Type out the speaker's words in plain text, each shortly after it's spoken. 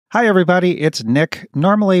Hi, everybody. It's Nick.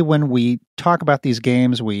 Normally, when we talk about these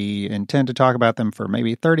games, we intend to talk about them for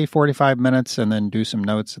maybe 30, 45 minutes and then do some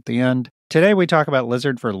notes at the end. Today, we talk about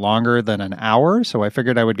Lizard for longer than an hour, so I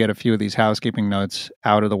figured I would get a few of these housekeeping notes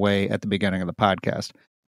out of the way at the beginning of the podcast.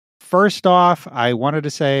 First off, I wanted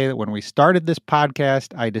to say that when we started this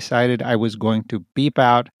podcast, I decided I was going to beep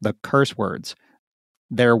out the curse words.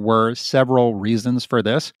 There were several reasons for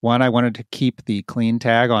this. One, I wanted to keep the clean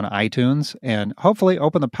tag on iTunes and hopefully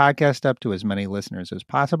open the podcast up to as many listeners as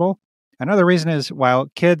possible. Another reason is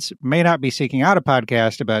while kids may not be seeking out a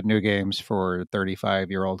podcast about new games for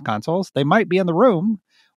 35-year-old consoles, they might be in the room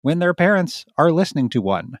when their parents are listening to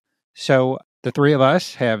one. So the three of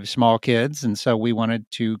us have small kids, and so we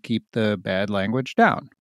wanted to keep the bad language down.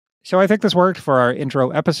 So I think this worked for our intro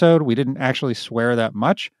episode. We didn't actually swear that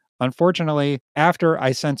much. Unfortunately, after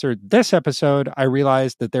I censored this episode, I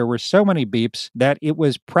realized that there were so many beeps that it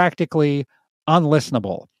was practically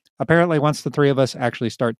unlistenable. Apparently, once the three of us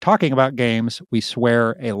actually start talking about games, we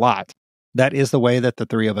swear a lot. That is the way that the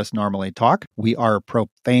three of us normally talk. We are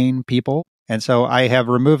profane people. And so I have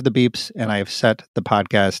removed the beeps and I have set the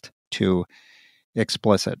podcast to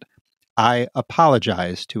explicit. I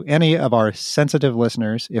apologize to any of our sensitive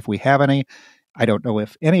listeners if we have any. I don't know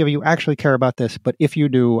if any of you actually care about this, but if you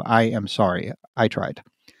do, I am sorry. I tried.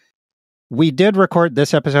 We did record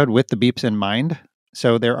this episode with the beeps in mind,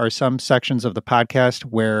 so there are some sections of the podcast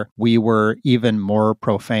where we were even more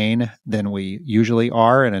profane than we usually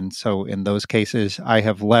are, and so in those cases, I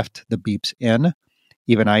have left the beeps in.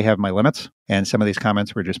 Even I have my limits, and some of these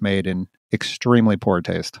comments were just made in extremely poor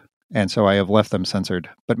taste, and so I have left them censored.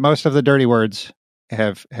 But most of the dirty words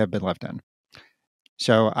have been left in.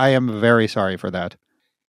 So I am very sorry for that.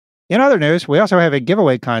 In other news, we also have a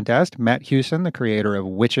giveaway contest. Matt Hewson, the creator of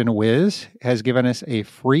Witch and Whiz, has given us a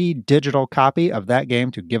free digital copy of that game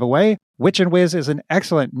to give away. Witch and Whiz is an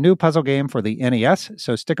excellent new puzzle game for the NES,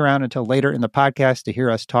 so stick around until later in the podcast to hear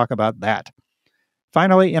us talk about that.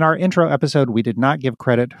 Finally, in our intro episode, we did not give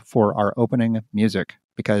credit for our opening music,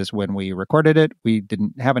 because when we recorded it, we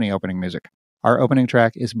didn't have any opening music. Our opening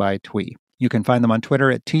track is by Twee. You can find them on Twitter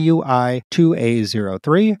at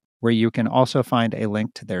TUI2A03, where you can also find a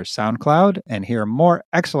link to their SoundCloud and hear more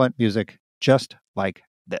excellent music just like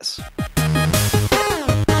this.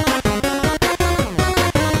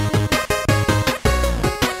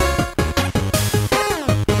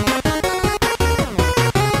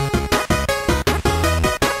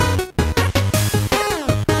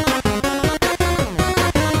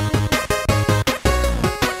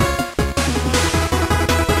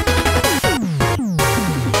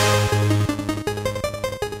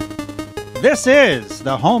 This is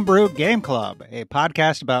the Homebrew Game Club, a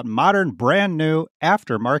podcast about modern, brand new,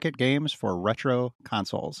 aftermarket games for retro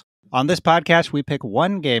consoles. On this podcast, we pick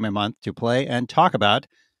one game a month to play and talk about.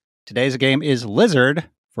 Today's game is Lizard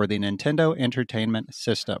for the Nintendo Entertainment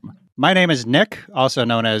System. My name is Nick, also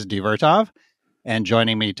known as Divertov, and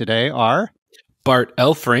joining me today are... Bart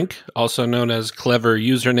Elfrink, also known as Clever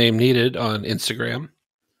Username Needed on Instagram.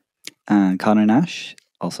 And Conor Nash,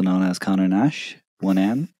 also known as Conor Nash,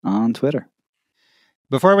 1N on Twitter.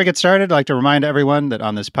 Before we get started, I'd like to remind everyone that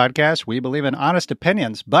on this podcast, we believe in honest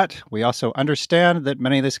opinions, but we also understand that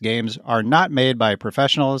many of these games are not made by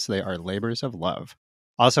professionals. They are labors of love.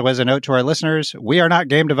 Also, as a note to our listeners, we are not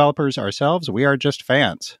game developers ourselves. We are just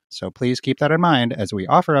fans. So please keep that in mind as we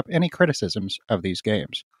offer up any criticisms of these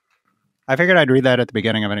games. I figured I'd read that at the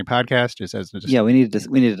beginning of any podcast. Just as yeah, we need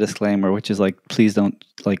a disclaimer, which is like, please don't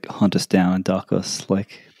like hunt us down and dock us.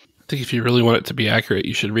 Like, I think if you really want it to be accurate,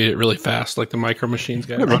 you should read it really fast, like the Micro Machines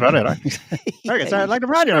guy. Okay, so I'd like to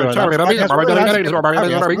remind you.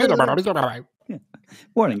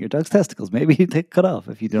 Warning, your dog's testicles may be cut off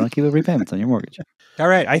if you do not keep up repayments on your mortgage. All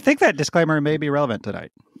right, I think that disclaimer may be relevant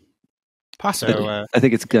tonight. Possibly. So, I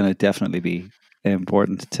think it's going to definitely be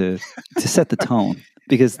important to set the tone,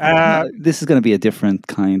 because this is going to be a different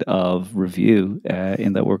kind of review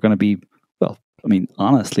in that we're going to be, well, I mean,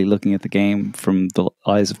 honestly, looking at the game from the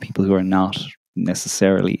eyes of people who are not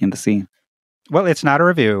necessarily in the scene. Well, it's not a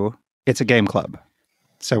review; it's a game club.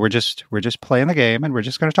 So we're just playing the game, and we're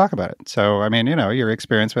just going to talk about it. So, I mean, you know, your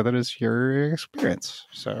experience with it is your experience.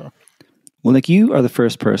 So, well, like, you are the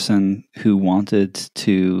first person who wanted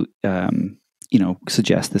to,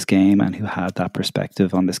 suggest this game and who had that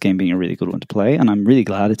perspective on this game being a really good one to play. And I'm really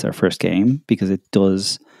glad it's our first game, because it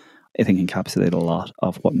does, I think, encapsulate a lot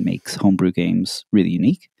of what makes homebrew games really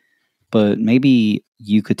unique. But maybe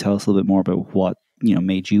you could tell us a little bit more about what,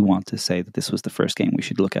 made you want to say that this was the first game we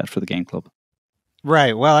should look at for the game club.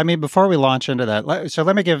 Right. Well, I mean, before we launch into that,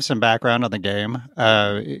 let me give some background on the game.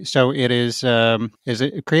 So it is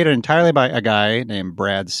created entirely by a guy named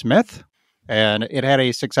Brad Smith, and it had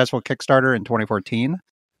a successful Kickstarter in 2014.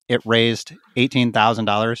 It raised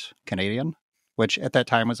 $18,000 Canadian, which at that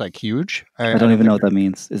time was like huge. I don't even know what that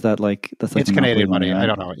means. Is that that's like it's Monopoly Canadian money. I right?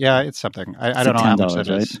 don't know. Yeah, it's something. I It's don't like know how much $10, that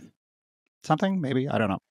right? is. Something maybe, I don't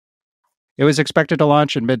know. It was expected to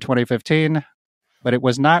launch in mid 2015. But it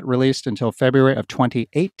was not released until February of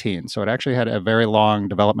 2018. So it actually had a very long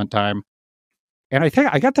development time. And I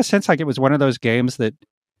think I got the sense like it was one of those games that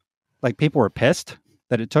like people were pissed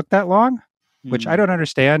that it took that long, which I don't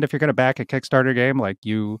understand. If you're going to back a Kickstarter game, like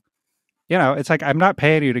it's like, I'm not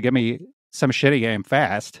paying you to give me some shitty game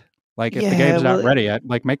fast. Like if the game's not ready yet,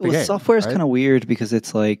 like make the game. Software is right? kind of weird because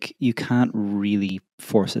it's like you can't really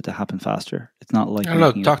force it to happen faster. It's not like I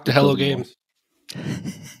don't know. Talk to Hello Games.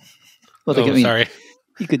 Well, sorry.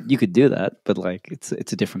 You could do that, but like it's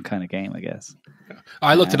a different kind of game, I guess.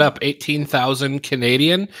 I looked it up. 18,000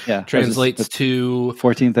 Canadian translates to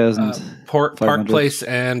 14,000 Park Place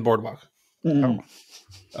and Boardwalk. Mm.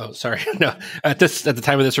 Oh, sorry. No, at the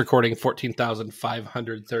time of this recording,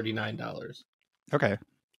 $14,539. Okay.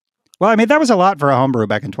 Well, I mean that was a lot for a homebrew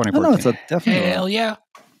back in 2014. No, it's definitely hell yeah.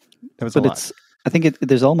 That was a lot. I think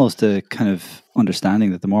there's almost a kind of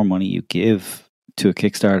understanding that the more money you give to a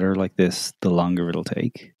Kickstarter like this, the longer it'll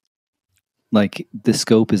take. Like the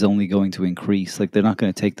scope is only going to increase. Like they're not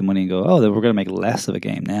going to take the money and go, we're going to make less of a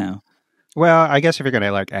game now. Well, I guess if you're going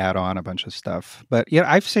to like add on a bunch of stuff, but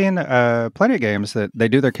I've seen plenty of games that they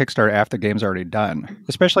do their Kickstarter after the game's already done,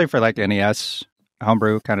 especially for like NES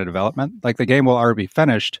homebrew kind of development. Like the game will already be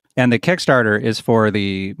finished, and the Kickstarter is for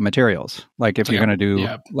the materials. Like if you're going to do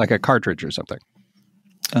like a cartridge or something,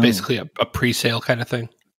 basically a pre-sale kind of thing,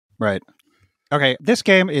 right? Okay, this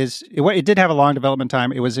game it did have a long development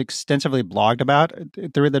time. It was extensively blogged about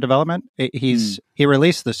through the development. He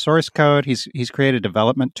released the source code. He's created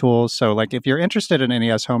development tools. So like if you're interested in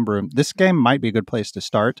NES homebrew, this game might be a good place to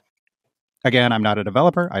start. Again, I'm not a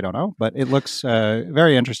developer. I don't know, but it looks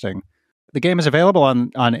very interesting. The game is available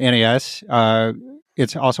on NES.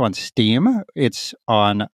 It's also on Steam. It's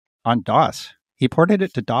on DOS. He ported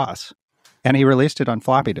it to DOS, and he released it on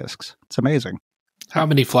floppy disks. It's amazing. How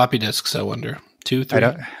many floppy disks, I wonder? 2, 3,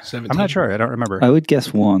 17? I'm not sure. I don't remember. I would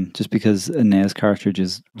guess 1, just because a NES cartridge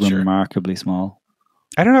is remarkably small.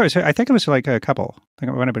 I don't know. I think it was like a couple. I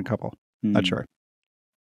think it might have been a couple. Not sure.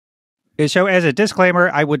 So as a disclaimer,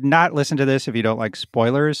 I would not listen to this if you don't like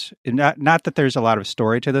spoilers. Not that there's a lot of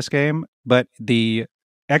story to this game, but the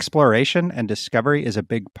exploration and discovery is a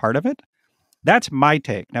big part of it. That's my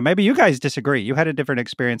take. Now, maybe you guys disagree. You had a different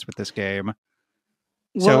experience with this game.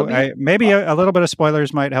 So maybe a little bit of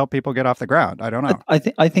spoilers might help people get off the ground. I don't know.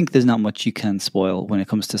 I think there's not much you can spoil when it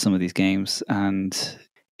comes to some of these games, and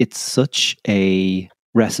it's such a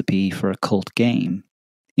recipe for a cult game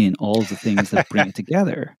in all of the things that bring it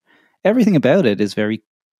together. Everything about it is very,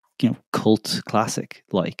 cult classic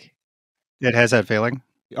like. It has that feeling.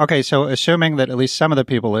 Okay, so assuming that at least some of the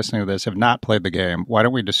people listening to this have not played the game, why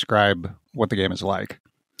don't we describe what the game is like?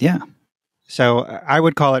 Yeah. So I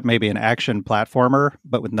would call it maybe an action platformer,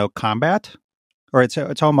 but with no combat, or it's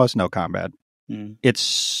almost no combat.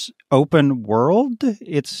 It's open world.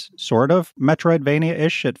 It's sort of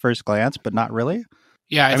Metroidvania-ish at first glance, but not really.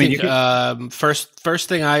 Yeah, I think first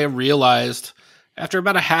thing I realized after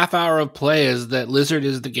about a half hour of play is that Lizard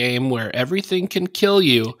is the game where everything can kill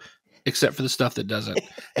you except for the stuff that doesn't,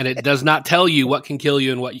 and it does not tell you what can kill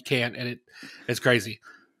you and what you can't, and it's crazy.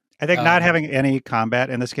 I think not having any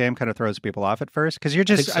combat in this game kind of throws people off at first because you're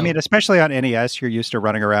just, I mean, especially on NES, you're used to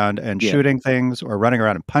running around and shooting things or running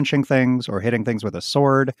around and punching things or hitting things with a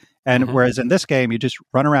sword. And whereas in this game, you just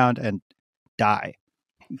run around and die.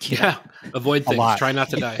 Yeah. Avoid things. Try not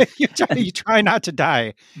to die. you try not to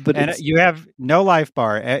die. And you have no life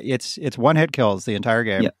bar. It's one hit kills the entire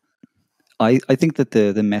game. Yeah. I think that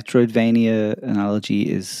the Metroidvania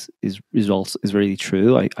analogy is really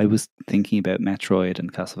true. I was thinking about Metroid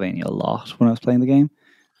and Castlevania a lot when I was playing the game,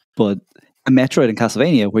 but a Metroid and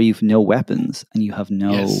Castlevania where you've no weapons and you have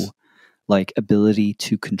no like ability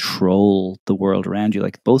to control the world around you.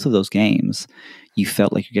 Like both of those games, you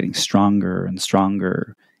felt like you're getting stronger and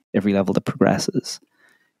stronger every level that progresses.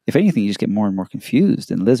 If anything, you just get more and more confused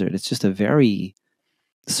in Lizard. It's just a very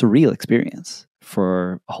surreal experience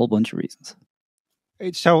for a whole bunch of reasons.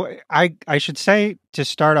 So I should say to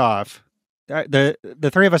start off, the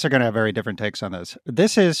three of us are going to have very different takes on this.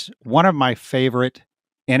 This is one of my favorite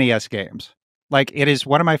NES games. Like it is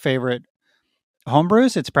one of my favorite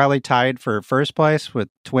Homebrews, it's probably tied for first place with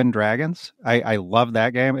Twin Dragons. I love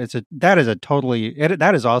that game. That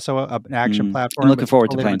is also an action platform. I'm looking forward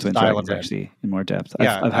to totally playing different Twin style of Dragons game. actually in more depth.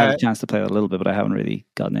 Yeah, I've had a chance to play it a little bit, but I haven't really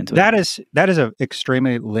gotten into that it. That is an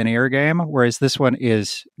extremely linear game, whereas this one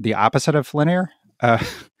is the opposite of linear.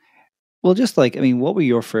 Well, just like, I mean, what were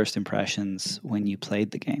your first impressions when you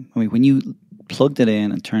played the game? I mean, when you plugged it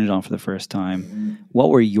in and turned it on for the first time, what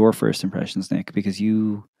were your first impressions, Nick? Because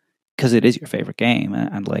it is your favorite game,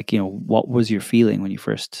 and like, you know, what was your feeling when you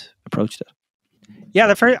first approached it?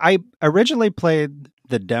 Yeah, I originally played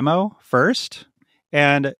the demo first,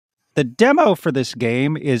 and the demo for this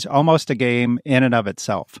game is almost a game in and of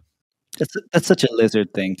itself. That's such a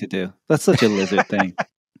lizard thing to do. That's such a lizard thing.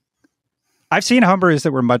 I've seen homebrews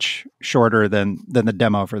that were much shorter than the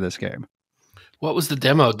demo for this game. What was the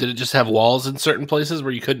demo? Did it just have walls in certain places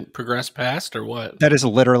where you couldn't progress past, or what? That is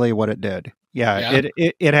literally what it did. Yeah.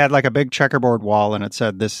 It had like a big checkerboard wall, and it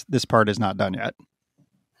said this part is not done yet.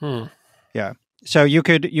 Yeah. So you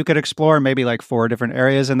could explore maybe like 4 different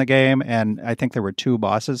areas in the game, and I think there were 2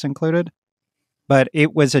 bosses included. But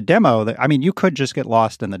it was a demo that, I mean, you could just get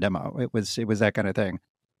lost in the demo. It was that kind of thing.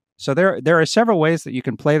 So there are several ways that you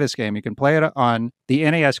can play this game. You can play it on the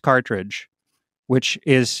NES cartridge, which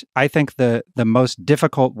is, I think, the most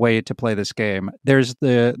difficult way to play this game. There's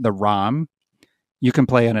the ROM. You can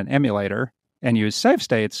play in an emulator and use save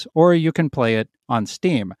states, or you can play it on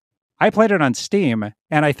Steam. I played it on Steam,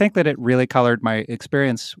 and I think that it really colored my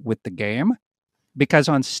experience with the game, because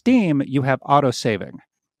on Steam, you have auto-saving.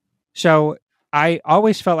 So I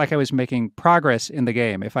always felt like I was making progress in the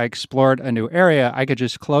game. If I explored a new area, I could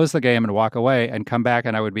just close the game and walk away and come back,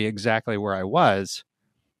 and I would be exactly where I was.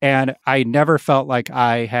 And I never felt like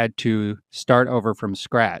I had to start over from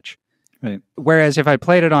scratch. Right. Whereas if I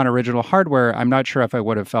played it on original hardware, I'm not sure if I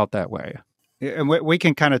would have felt that way. And we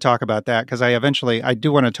can kind of talk about that, because I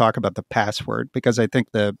do want to talk about the password, because I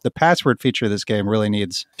think the password feature of this game really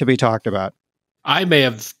needs to be talked about. I may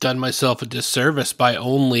have done myself a disservice by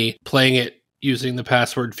only playing it using the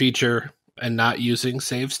password feature and not using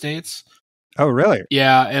save states. Oh, really?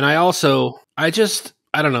 Yeah, and I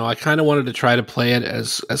don't know, I kind of wanted to try to play it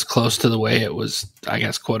as close to the way it was, I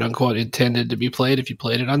guess, quote unquote, intended to be played if you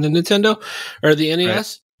played it on the Nintendo or the NES.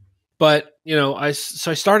 Right. But, you know, I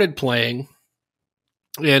started playing,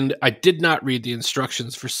 and I did not read the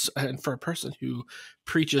instructions for a person who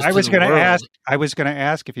preaches. I was going to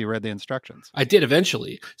ask if you read the instructions. I did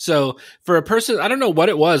eventually. So for a person, I don't know what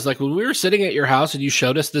it was. Like when we were sitting at your house and you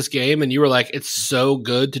showed us this game, and you were like, "It's so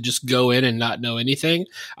good to just go in and not know anything."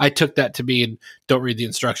 I took that to mean, don't read the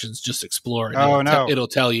instructions, just explore. And it'll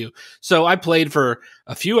tell you. So I played for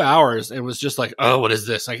a few hours and was just like, "Oh, what is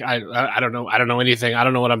this? Like, I don't know. I don't know anything. I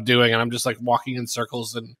don't know what I'm doing." And I'm just like walking in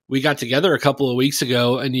circles. And we got together a couple of weeks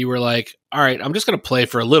ago, and you were like, "All right, I'm just going to play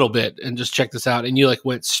for a little bit and just check this out." And you like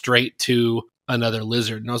went straight to another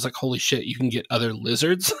lizard. And I was like, "Holy shit, you can get other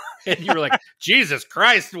lizards?" And you were like, "Jesus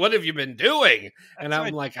Christ, what have you been doing?" And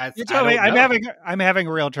I'm like, I'm having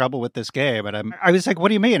real trouble with this game. And I was like, "What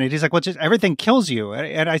do you mean?" And he's like, "Well, just everything kills you."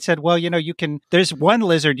 And I said, "Well, you know, there's one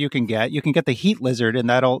lizard you can get the heat lizard, and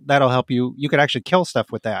that'll help you. You could actually kill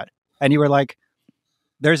stuff with that." And you were like,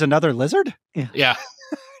 "There's another lizard?" Yeah.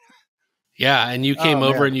 Yeah, and you came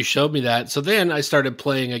over and you showed me that. So then I started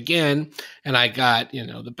playing again, and I got, you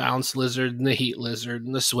know, the bounce lizard and the heat lizard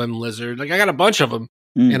and the swim lizard. Like I got a bunch of them.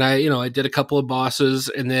 And I did a couple of bosses,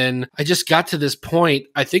 and then I just got to this point.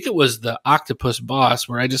 I think it was the octopus boss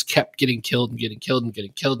where I just kept getting killed and getting killed and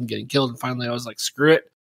getting killed and getting killed. And finally I was like, screw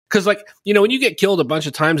it. Because like, you know, when you get killed a bunch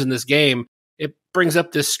of times in this game, it brings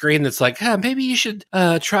up this screen that's like, maybe you should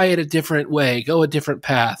try it a different way, go a different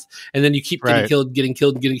path. And then you keep getting killed, getting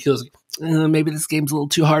killed, and getting killed. It's like, maybe this game's a little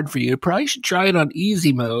too hard for you. Probably should try it on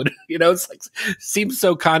easy mode. You know, it's like, seems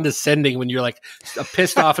so condescending when you're like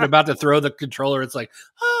pissed off and about to throw the controller. It's like,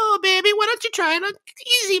 "Oh, baby, why don't you try it on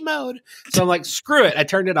easy mode?" So I'm like, screw it. I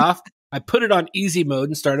turned it off. I put it on easy mode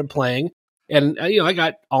and started playing. And, you know, I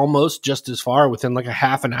got almost just as far within like a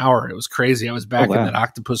half an hour. It was crazy. I was back in that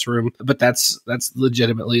octopus room, but that's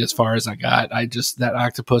legitimately as far as I got. That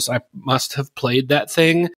octopus, I must have played that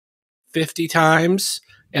thing 50 times,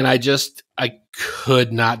 and I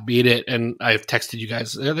could not beat it. And I texted you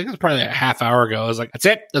guys, I think it was probably a half hour ago. I was like, that's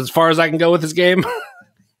it. That's as far as I can go with this game.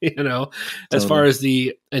 You know, as far as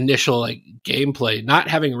the initial like gameplay, not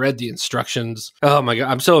having read the instructions. Oh my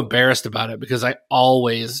God. I'm so embarrassed about it, because I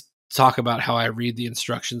always talk about how I read the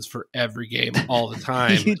instructions for every game all the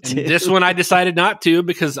time. And this one I decided not to,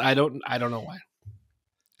 because I don't know why.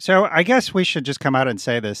 So I guess we should just come out and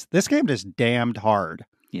say this game is damned hard.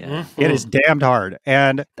 Yeah. It is damned hard.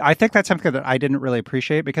 And I think that's something that I didn't really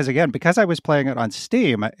appreciate because, again, because I was playing it on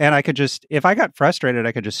Steam and I could just, if I got frustrated,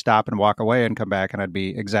 I could just stop and walk away and come back and I'd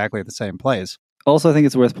be exactly the same place. Also, I think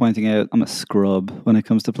it's worth pointing out I'm a scrub when it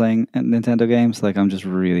comes to playing Nintendo games. Like, I'm just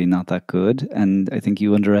really not that good. And I think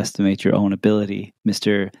you underestimate your own ability,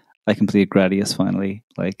 Mr. I completed Gradius finally.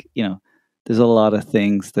 Like, you know, there's a lot of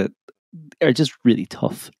things that are just really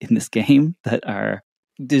tough in this game that are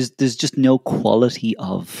there's just no quality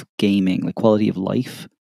of gaming, like quality of life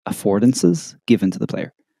affordances given to the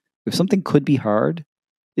player. If something could be hard,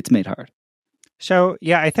 it's made hard. So,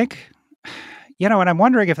 yeah, I think, you know, and I'm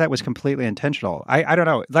wondering if that was completely intentional. I don't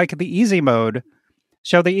know. Like the easy mode.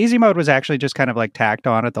 So the easy mode was actually just kind of like tacked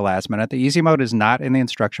on at the last minute. The easy mode is not in the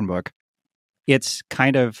instruction book. It's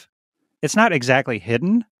kind of, it's not exactly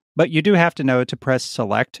hidden, but you do have to know to press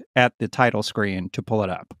select at the title screen to pull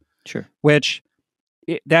it up. Sure. Which,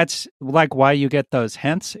 that's like why you get those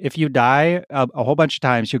hints. If you die a whole bunch of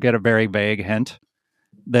times, you get a very vague hint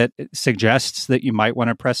that suggests that you might want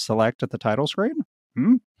to press select at the title screen.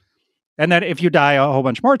 And then if you die a whole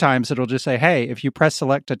bunch more times, it'll just say, hey, if you press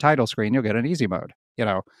select to title screen, you'll get an easy mode. You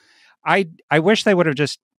know, I wish they would have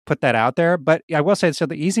just put that out there, but I will say, so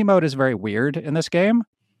the easy mode is very weird in this game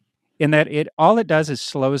in that all it does is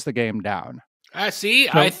slows the game down. See,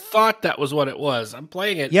 So, I thought that was what it was. I'm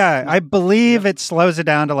playing it. Yeah, I believe it slows it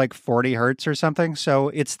down to like 40 hertz or something. So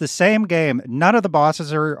it's the same game. None of the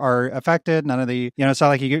bosses are affected. None of the, you know, it's not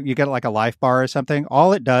like you get like a life bar or something.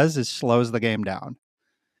 All it does is slows the game down.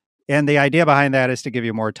 And the idea behind that is to give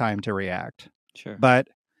you more time to react. Sure. But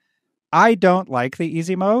I don't like the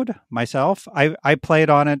easy mode myself. I played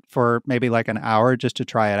on it for maybe like an hour just to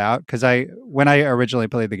try it out. Because when I originally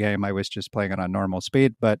played the game, I was just playing it on normal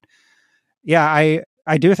speed. But yeah,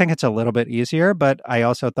 I do think it's a little bit easier, but I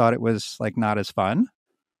also thought it was like not as fun.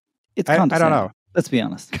 It's I don't condescending. know. Let's be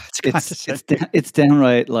honest. It's It's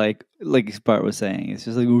downright like Bart was saying. It's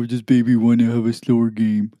just like, oh, just baby want to have a slower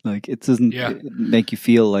game. Like it doesn't make you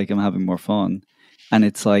feel like I'm having more fun. And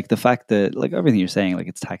it's like the fact that like everything you're saying, like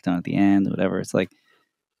it's tacked on at the end, or whatever. It's like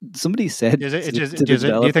somebody said. Do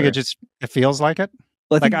you think it feels like it?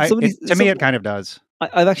 Well, like to me, it kind of does.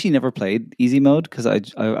 I've actually never played easy mode because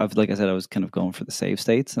I've like I said, I was kind of going for the save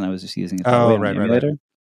states and I was just using it that way on the emulator. Right.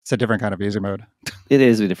 It's a different kind of easy mode. It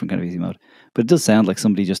is a different kind of easy mode, but it does sound like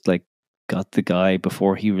somebody just like got the guy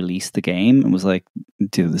before he released the game and was like,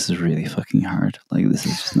 dude, this is really fucking hard. Like this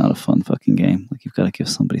is just not a fun fucking game. Like you've got to give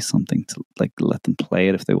somebody something to like let them play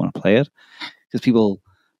it if they want to play it, because people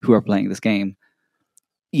who are playing this game,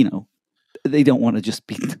 you know, they don't want to just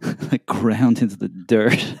be like ground into the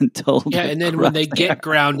dirt and told. Yeah, and then when they get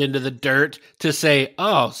ground into the dirt to say,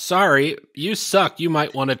 "Oh, sorry, you suck. You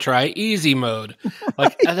might want to try easy mode."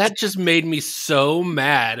 Like that just made me so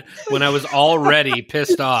mad when I was already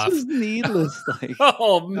pissed off. It's just needless. Like,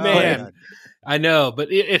 oh man, I know,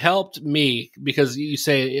 but it helped me because you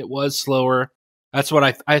say it was slower. That's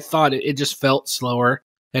what I thought. It just felt slower,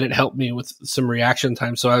 and it helped me with some reaction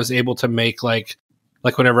time. So I was able to make like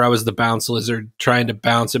whenever I was the bounce lizard trying to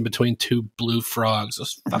bounce in between two blue frogs,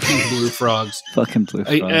 those fucking blue frogs. Fucking blue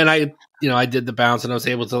frogs. I did the bounce and I was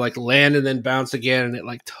able to like land and then bounce again. And it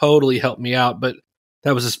like totally helped me out. But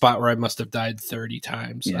that was a spot where I must have died 30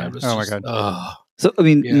 times. Yeah. My God. Oh. So, I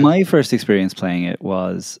mean, my first experience playing it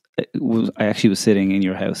was I actually was sitting in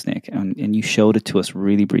your house, Nick, and you showed it to us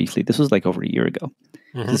really briefly. This was like over a year ago.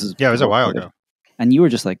 Mm-hmm. It was a while ago. And you were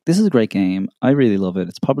just like, this is a great game. I really love it.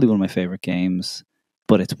 It's probably one of my favorite games.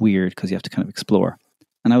 But it's weird because you have to kind of explore.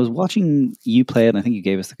 And I was watching you play it, and I think you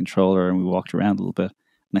gave us the controller, and we walked around a little bit.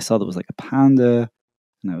 And I saw there was like a panda,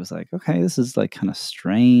 and I was like, okay, this is like kind of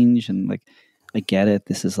strange, and like I get it.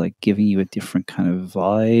 This is like giving you a different kind of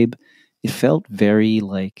vibe. It felt very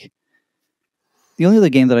like the only other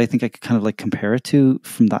game that I think I could kind of like compare it to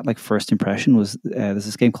from that like first impression was there's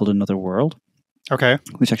this game called Another World. Okay,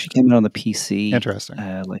 which actually came out on the PC. Interesting.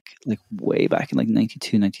 Like way back in like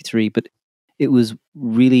 92, 93, but it was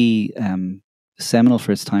really seminal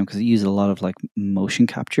for its time because it used a lot of like motion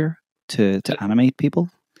capture to animate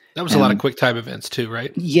people. That was a lot of QuickTime events too,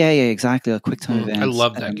 right? Yeah, exactly. Like QuickTime events. I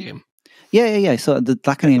love that game. Yeah. So that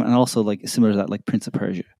kind of game, and also like similar to that, like Prince of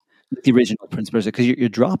Persia, the original Prince of Persia, because you're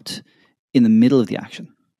dropped in the middle of the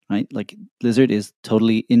action, right? Like Blizzard is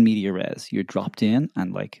totally in media res. You're dropped in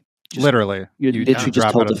and like literally, you're literally just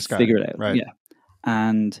told to figure it out. Right. Yeah,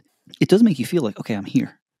 and it does make you feel like, okay, I'm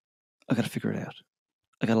here. I got to figure it out.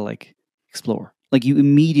 I got to like explore. Like you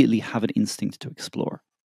immediately have an instinct to explore.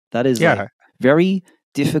 That is like very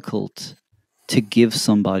difficult to give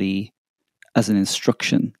somebody as an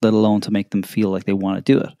instruction, let alone to make them feel like they want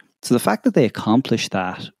to do it. So the fact that they accomplish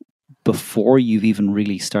that before you've even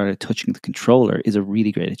really started touching the controller is a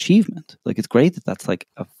really great achievement. Like, it's great that that's like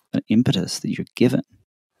an impetus that you're given.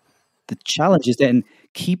 The challenge is then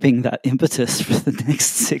keeping that impetus for the next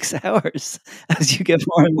 6 hours as you get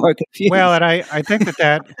more and more confused. Well, and I think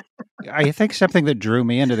I think something that drew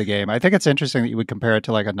me into the game, I think it's interesting that you would compare it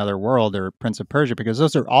to like Another World or Prince of Persia, because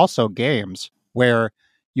those are also games where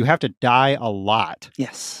you have to die a lot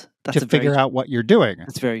Yes, to figure out what you're doing.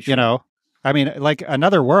 That's very true. You know, I mean, like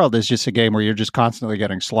Another World is just a game where you're just constantly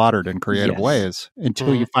getting slaughtered in creative Yes. ways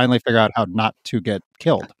until you finally figure out how not to get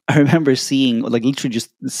killed. I remember seeing, like, literally just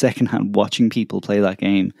secondhand watching people play that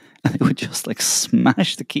game, and they would just like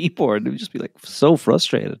smash the keyboard. They would just be like so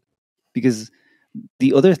frustrated. Because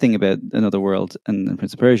the other thing about Another World and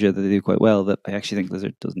Prince of Persia that they do quite well, that I actually think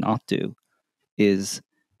Blizzard does not do, is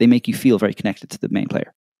they make you feel very connected to the main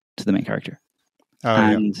player, to the main character. Oh,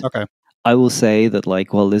 and yeah. Okay. I will say that,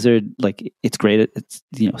 like, while Lizard, like, it's great at, it's,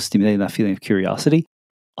 you know, stimulating that feeling of curiosity,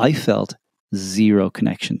 I felt zero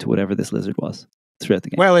connection to whatever this lizard was throughout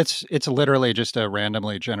the game. Well, it's literally just a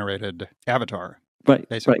randomly generated avatar, right,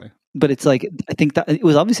 basically. Right. But it's like, I think that it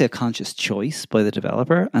was obviously a conscious choice by the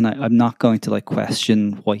developer, and I'm not going to like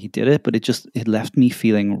question why he did it, but it left me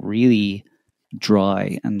feeling really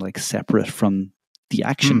dry and like separate from the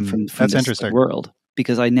action from that's this interesting. world,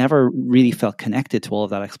 because I never really felt connected to all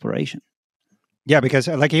of that exploration. Yeah, because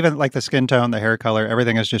like even like the skin tone, the hair color,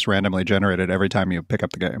 everything is just randomly generated every time you pick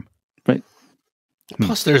up the game. Right.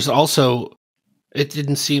 Plus, there's also, it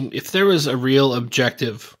didn't seem, if there was a real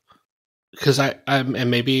objective, because and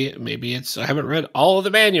maybe it's, I haven't read all of the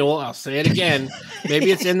manual. I'll say it again. Maybe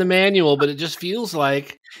it's in the manual, but it just feels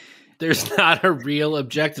like there's not a real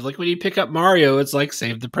objective. Like when you pick up Mario, it's like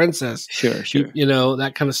save the princess. Sure. You know,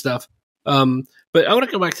 that kind of stuff. But I want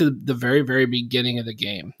to go back to the very, very beginning of the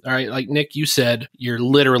game. All right. Like Nick, you said, you're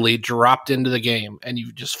literally dropped into the game and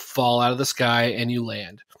you just fall out of the sky and you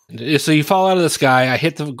land. So you fall out of the sky, I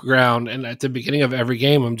hit the ground, and at the beginning of every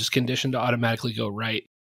game, I'm just conditioned to automatically go right.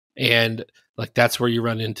 And like, that's where you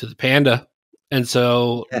run into the panda. And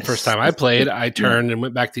so the first time I played, I turned and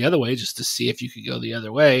went back the other way just to see if you could go the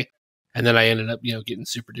other way. And then I ended up, getting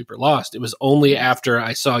super duper lost. It was only after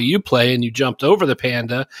I saw you play and you jumped over the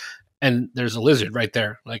panda and there's a lizard right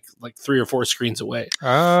there, like 3 or 4 screens away.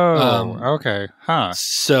 Oh, okay. Huh.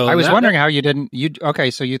 So I was wondering how you didn't, okay,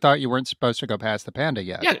 so you thought you weren't supposed to go past the panda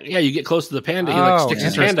yet. Yeah, you get close to the panda, he like sticks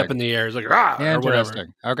his hand up in the air. He's like, rah, or whatever.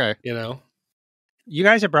 Okay. You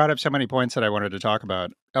guys have brought up so many points that I wanted to talk about.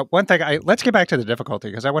 One thing, let's get back to the difficulty,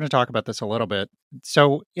 because I want to talk about this a little bit.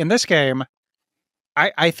 So in this game,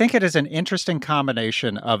 I think it is an interesting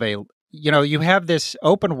combination of you have this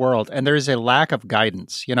open world and there's a lack of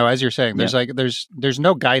guidance, as you're saying, there's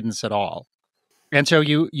no guidance at all. And so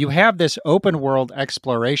you have this open world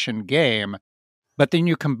exploration game, but then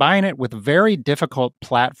you combine it with very difficult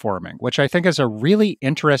platforming, which I think is a really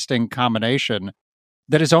interesting combination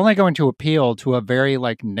that is only going to appeal to a very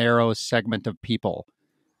narrow segment of people.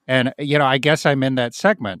 And, I guess I'm in that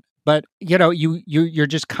segment, but you're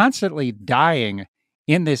just constantly dying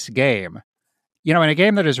in this game. In a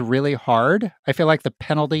game that is really hard, I feel like the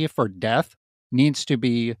penalty for death needs to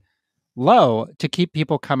be low to keep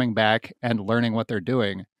people coming back and learning what they're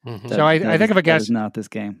doing. Mm-hmm. So I think of a guess. That is not this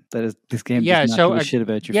game. This game does not give a shit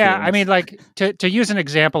about your feelings. I mean, to use an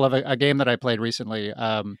example of a game that I played recently,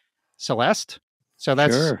 Celeste. So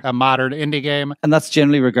that's a modern indie game. And that's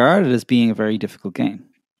generally regarded as being a very difficult game.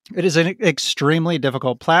 It is an extremely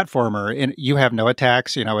difficult platformer, and you have no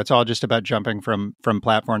attacks. It's all just about jumping from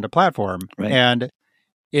platform to platform. Right. And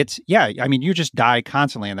you just die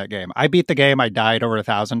constantly in that game. I beat the game. I died over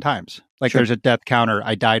 1,000 times. There's a death counter.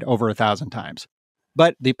 I died over 1,000 times.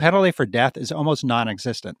 But the penalty for death is almost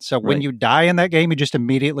non-existent. So when you die in that game, you just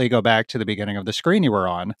immediately go back to the beginning of the screen you were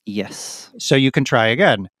on. Yes. So you can try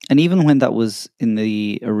again. And even when that was in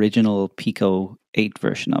the original Pico 8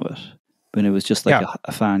 version of it, when it was just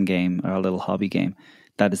a fan game or a little hobby game,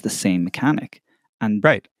 that is the same mechanic. And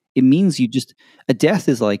it means a death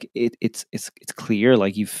is it's clear,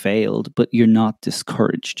 you've failed, but you're not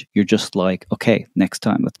discouraged. You're just okay, next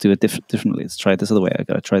time, let's do it differently. Let's try it this other way. I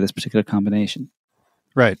got to try this particular combination.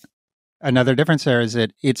 Right. Another difference there is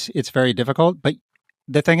that it's very difficult, but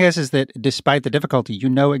the thing is that despite the difficulty, you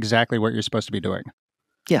know exactly what you're supposed to be doing.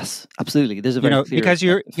 Yes, absolutely. There's a very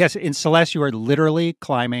clear because in Celeste you are literally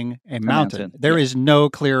climbing a mountain. There is no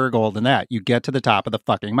clearer goal than that. You get to the top of the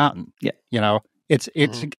fucking mountain. Yeah. It's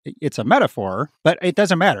a metaphor, but it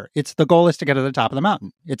doesn't matter. The goal is to get to the top of the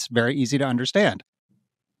mountain. It's very easy to understand.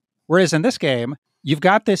 Whereas in this game, you've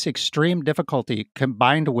got this extreme difficulty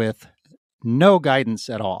combined with no guidance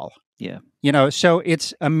at all. Yeah. You know, so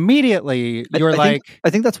it's immediately you're I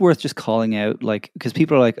think that's worth just calling out, like, because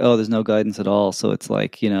people are like, oh, there's no guidance at all. So it's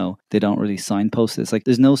like, you know, they don't really signpost this. Like,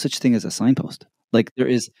 there's no such thing as a signpost. Like,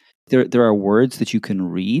 there are words that you can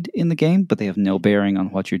read in the game, but they have no bearing on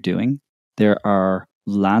what you're doing. There are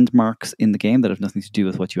landmarks in the game that have nothing to do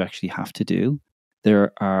with what you actually have to do.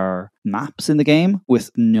 There are maps in the game with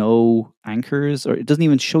no anchors, or it doesn't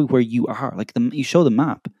even show where you are. Like, you show the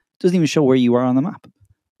map, it doesn't even show where you are on the map.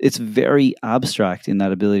 It's very abstract in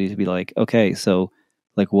that ability to be like, okay, so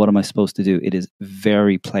like, what am I supposed to do? It is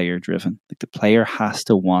very player driven. Like, the player has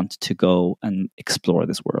to want to go and explore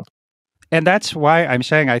this world. And that's why I'm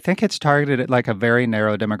saying I think it's targeted at like a very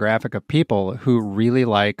narrow demographic of people who really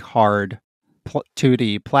like hard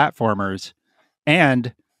 2D platformers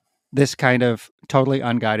and this kind of totally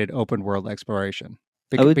unguided open world exploration.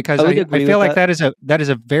 Because I feel like that is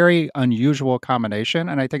a very unusual combination,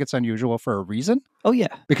 and I think it's unusual for a reason. Oh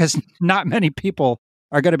yeah, because not many people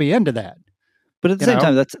are going to be into that. But at the same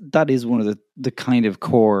time, that is one of the kind of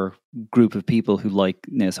core group of people who like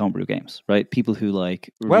NES homebrew games, right? People who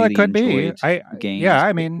like really it could be games. Yeah,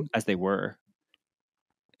 I mean, as they were.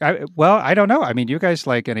 I don't know. I mean, you guys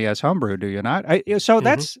like NES homebrew, do you not? That's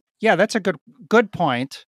a good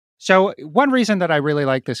point. So one reason that I really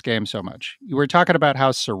like this game so much, you were talking about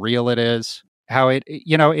how surreal it is, how it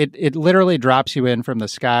literally drops you in from the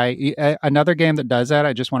sky. Another game that does that,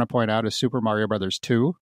 I just want to point out, is Super Mario Brothers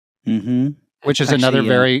 2, which is another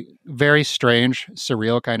very, very strange,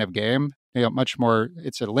 surreal kind of game. You know, much more,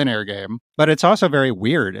 it's a linear game, but it's also very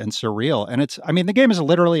weird and surreal. And the game is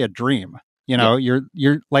literally a dream. You know,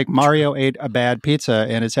 you're like Mario ate a bad pizza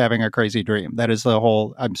and is having a crazy dream. That is the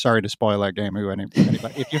whole. I'm sorry to spoil that game.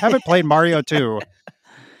 Anybody, if you haven't played Mario 2,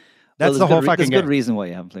 that's the whole fucking game. There's a good reason why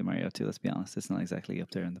you haven't played Mario 2. Let's be honest. It's not exactly up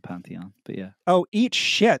there in the pantheon. But yeah. Oh, eat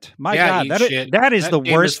shit! My God, that is the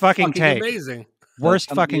worst fucking take. Amazing. Worst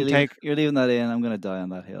fucking take. You're leaving that in. I'm gonna die on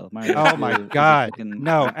that hill. Oh my God!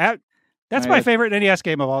 No. That's my favorite NES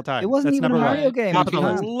game of all time. It wasn't even a Mario game. Top of the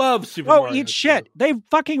list. Love Super Mario. Oh, eat shit. They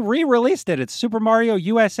fucking re-released it. It's Super Mario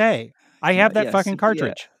USA. I have that fucking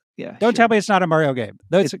cartridge. Yeah. Don't tell me it's not a Mario game.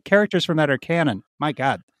 Those characters from that are canon. My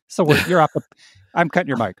God. So you're off the... I'm cutting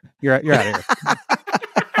your mic. You're out of here.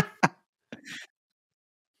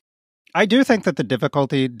 I do think that the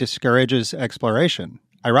difficulty discourages exploration,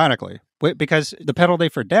 ironically, because the penalty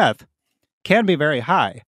for death can be very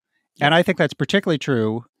high. And I think that's particularly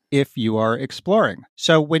true if you are exploring.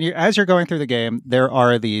 So as you're going through the game, there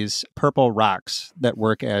are these purple rocks that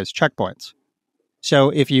work as checkpoints. So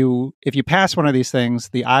if you pass one of these things,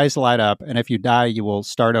 the eyes light up, and if you die, you will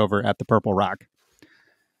start over at the purple rock.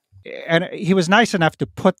 And he was nice enough to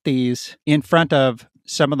put these in front of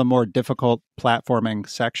some of the more difficult platforming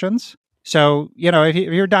sections. So, if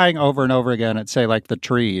you're dying over and over again at, say, like the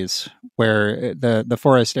trees, where the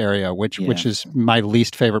forest area, which is my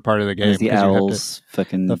least favorite part of the game. The owls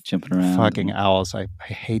fucking jumping around. Fucking owls. I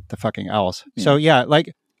hate the fucking owls. Yeah. So,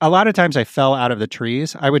 like a lot of times I fell out of the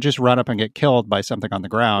trees. I would just run up and get killed by something on the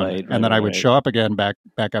ground. And then I would show up again back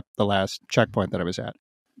up the last checkpoint that I was at.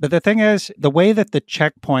 But the thing is, the way that the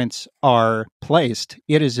checkpoints are placed,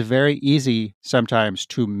 it is very easy sometimes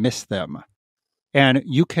to miss them. And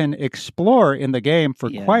you can explore in the game for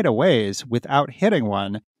quite a ways without hitting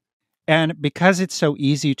one. And because it's so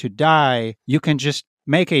easy to die, you can just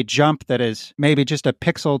make a jump that is maybe just a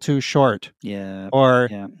pixel too short. Yeah. Or,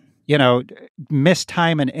 miss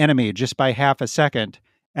time an enemy just by half a second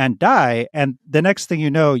and die. And the next thing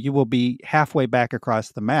you know, you will be halfway back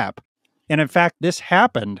across the map. And in fact, this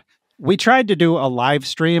happened. We tried to do a live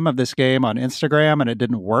stream of this game on Instagram, and it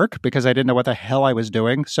didn't work because I didn't know what the hell I was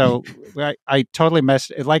doing. So I totally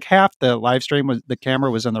messed it. Like half the live stream the camera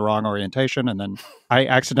was in the wrong orientation, and then I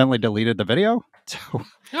accidentally deleted the video. So,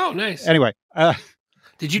 oh, nice. Anyway,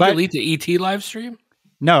 did you delete the ET live stream?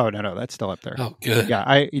 No, that's still up there. Oh, good. Yeah,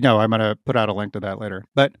 I'm going to put out a link to that later.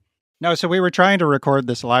 But no, so we were trying to record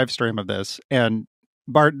this live stream of this, and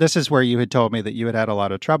Bart, this is where you had told me that you had a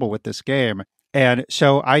lot of trouble with this game. And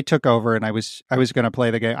so I took over, and I was going to play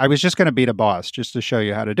the game. I was just going to beat a boss just to show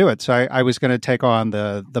you how to do it. So I was going to take on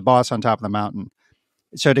the boss on top of the mountain.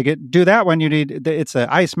 So to do that one, it's an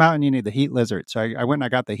ice mountain. You need the heat lizard. So I went and I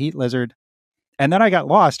got the heat lizard, and then I got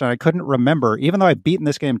lost and I couldn't remember, even though I've beaten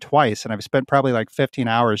this game twice and I've spent probably like 15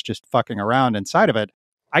 hours just fucking around inside of it.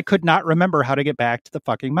 I could not remember how to get back to the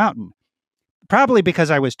fucking mountain. Probably because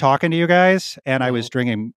I was talking to you guys and I was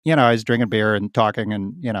drinking, beer and talking,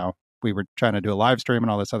 and, we were trying to do a live stream and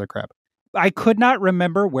all this other crap. I could not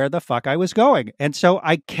remember where the fuck I was going. And so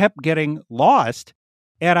I kept getting lost.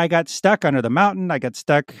 and I got stuck under the mountain. I got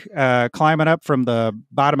stuck climbing up from the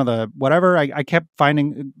bottom of the whatever. I kept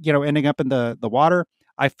finding, ending up in the water.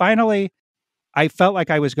 I felt like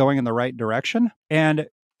I was going in the right direction. And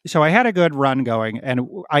so I had a good run going, and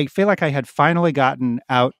I feel like I had finally gotten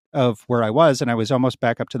out of where I was, and I was almost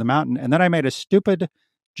back up to the mountain. And then I made a stupid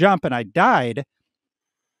jump and I died.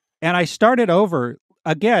 And I started over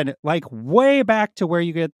again, like way back to where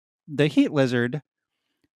you get the heat lizard.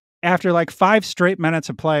 After like 5 straight minutes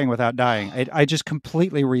of playing without dying, I just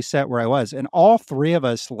completely reset where I was. And all 3 of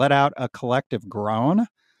us let out a collective groan.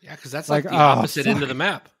 Yeah, because that's like the opposite end of the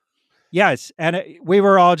map. Yes. And we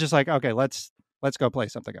were all just like, okay, let's go play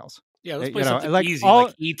something else. Yeah, let's play something easy,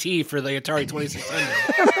 like E.T. for the Atari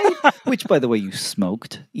 2600. Which, by the way, you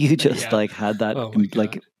smoked. You just had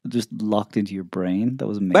that just locked into your brain. That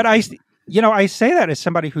was amazing. But I say that as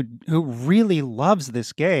somebody who really loves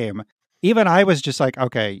this game. Even I was just like,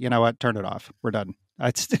 okay, you know what? Turn it off. We're done.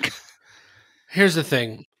 Here's the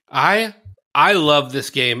thing. I love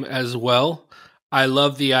this game as well. I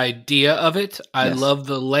love the idea of it. I love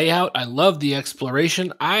the layout. I love the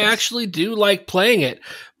exploration. I actually do like playing it,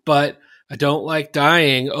 but I don't like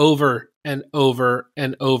dying over and over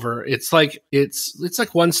and over. It's like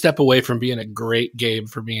one step away from being a great game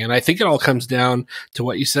for me. And I think it all comes down to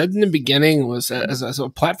what you said in the beginning was as a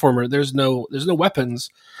platformer, there's no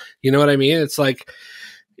weapons. You know what I mean? It's like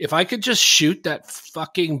if I could just shoot that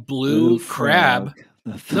fucking blue crab.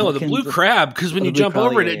 The blue crab, because when you jump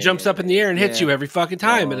over it, it jumps up in the air and hits you every fucking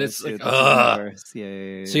time. And it's like, ugh. So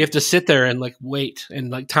you have to sit there and like wait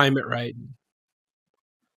and like time it right.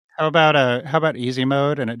 How about easy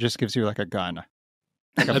mode, and it just gives you like a gun,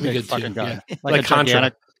 like a big fucking gun, like Contra.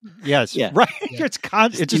 Gigantic, yes, right. Yeah.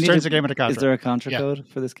 It just turns the game into Contra. Is there a Contra code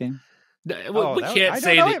for this game? We can't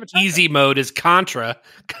say that easy mode is Contra.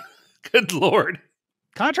 Good Lord,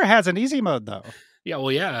 Contra has an easy mode though. Yeah,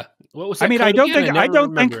 well, yeah. What was that? I mean,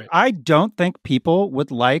 I don't think people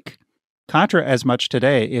would like Contra as much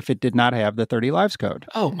today if it did not have the 30 lives code.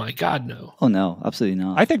 Oh my God, no. Oh no, absolutely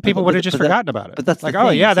not. I think people would have just forgotten about it. But that's like, the thing.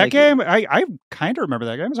 Oh yeah, that game. I kind of remember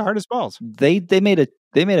that game. It was hard as balls. They made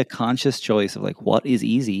a conscious choice of like what is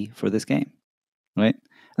easy for this game, right?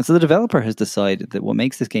 And so the developer has decided that what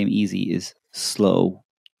makes this game easy is slowing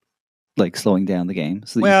down the game.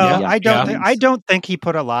 So I don't think he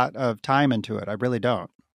put a lot of time into it. I really don't.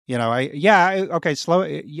 Okay, slow.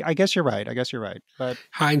 I guess you're right. But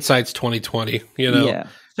hindsight's 2020. Yeah.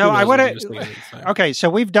 So I would have. Okay, so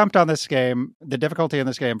we've dumped on this game, the difficulty in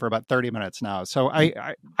this game for about 30 minutes now. So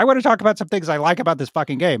I want to talk about some things I like about this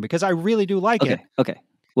fucking game because I really do like it. Okay.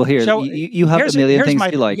 Well, here you have a million things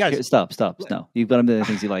you like. Here, stop. No, you've got a million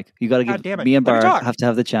things you like. You got to give me and Bart have to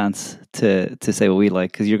have the chance to say what we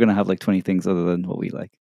like because you're going to have like 20 things other than what we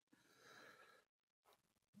like.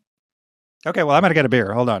 Okay, well, I'm going to get a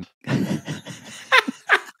beer. Hold on.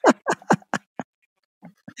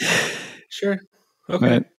 Sure.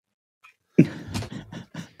 Okay. Right.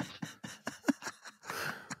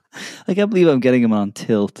 I can't believe I'm getting him on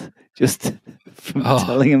tilt just from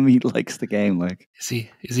telling him he likes the game. Like, is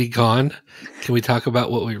he gone? Can we talk about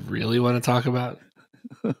what we really want to talk about?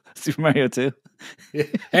 Super Mario 2.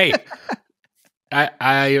 Hey. I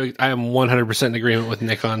am 100% in agreement with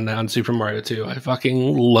Nick on Super Mario 2. I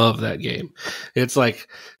fucking love that game. It's like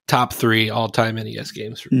top 3 all-time NES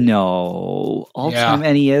games for me. No. All-time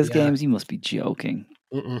NES games? You must be joking.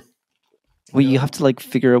 Mm-mm. Well, you have to like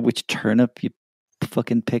figure out which turnip you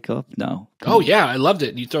fucking pick up? No. Oh, yeah. I loved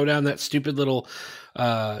it. You throw down that stupid little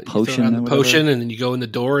potion and then you go in the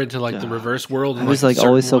door into like the reverse world. I was like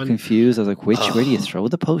always so confused. I was like, where do you throw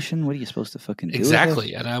the potion? What are you supposed to fucking do?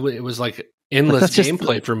 Exactly. And it was like endless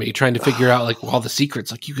gameplay for me trying to figure out like all the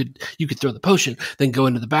secrets. Like you could throw the potion, then go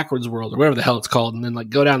into the backwards world or whatever the hell it's called, and then like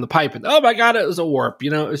go down the pipe and oh my God, it was a warp.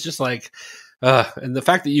 It's just like and the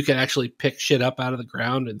fact that you can actually pick shit up out of the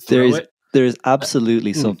ground and throw it. There's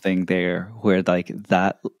absolutely something there where like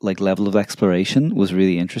that like level of exploration was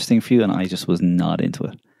really interesting for you, and I just was not into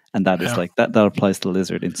it. And that is like that applies to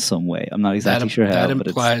Lizard in some way. I'm not exactly sure how, that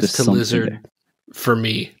applies to Lizard for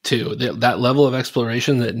me too. That level of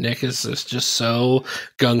exploration that Nick is just so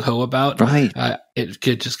gung ho about, right? It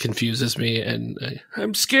just confuses me, and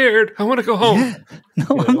I'm scared. I want to go home. Yeah.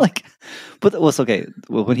 No, I'm like, but what's okay?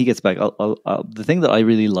 Well, when he gets back, I'll the thing that I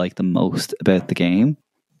really like the most about the game.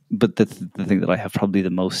 But the thing that I have probably the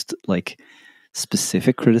most like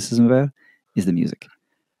specific criticism about is the music.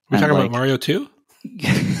 We're talking about Mario 2?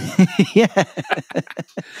 Yeah.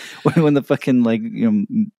 when the fucking like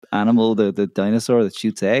animal, the dinosaur that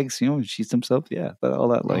shoots eggs, shoots himself. Yeah, all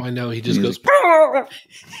that like. Oh, I know. He just music.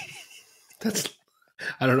 Goes.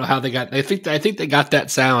 I don't know how they got. I think they got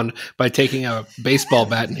that sound by taking a baseball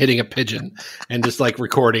bat and hitting a pigeon and just like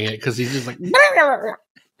recording it because he's just like.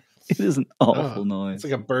 It is an awful noise. It's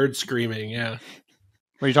like a bird screaming. Yeah.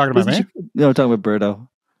 What are you talking about, me? No, I'm talking about Birdo.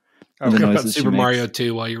 I was talking about Super Mario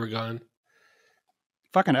 2 while you were gone.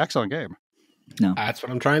 Fucking excellent game. No, that's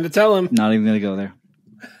what I'm trying to tell him. Not even going to go there.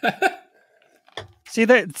 See,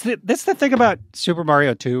 that's the thing about Super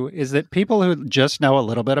Mario 2 is that people who just know a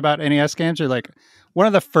little bit about NES games are like, one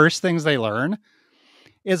of the first things they learn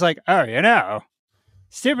is like, oh,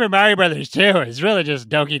 Super Mario Brothers 2 is really just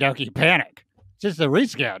Doki Doki Panic. It's just a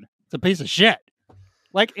reskin. It's a piece of shit.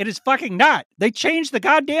 Like, it is fucking not. They changed the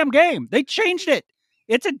goddamn game. They changed it.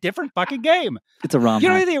 It's a different fucking game. It's a ROM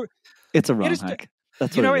hack. It's a ROM hack.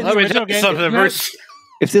 That's what it is. The original game.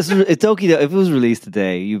 If it was released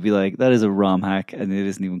today, you'd be like, that is a ROM hack, and it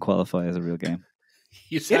doesn't even qualify as a real game.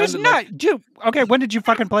 It is not. Dude, okay, when did you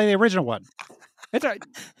fucking play the original one? The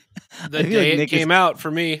day it came out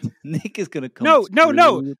for me. Nick is going to come.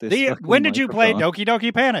 No. When did you play Doki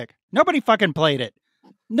Doki Panic? Nobody fucking played it.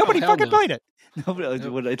 Nobody fucking played it. What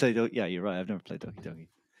did I tell you? Yeah, you're right. I've never played Doki Doki.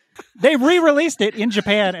 They re-released it in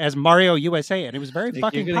Japan as Mario USA, and it was very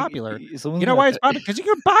fucking popular. You know why it's popular? Because you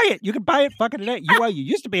can buy it. You can buy it fucking today. You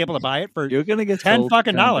used to be able to buy it for you're gonna get $10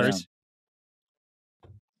 fucking dollars.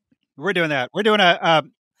 We're doing that. We're doing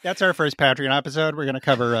that's our first Patreon episode. We're going to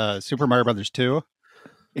cover Super Mario Brothers 2.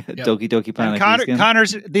 Yep. Doki Doki Panic.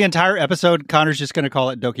 Connor's the entire episode. Connor's just going to call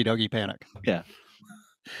it Doki Doki Panic. Yeah.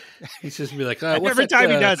 He's just be like, every time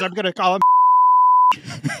he does, I'm going to call him.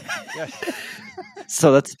 Yeah.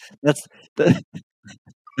 So that's the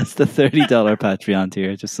 $30 Patreon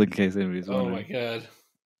tier, just in case anybody's wondering. Oh my god.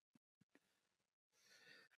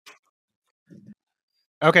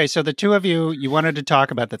 Okay, so the two of you wanted to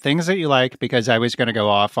talk about the things that you like because I was going to go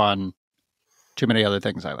off on too many other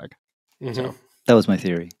things I like. Mm-hmm. So that was my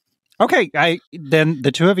theory. Okay, then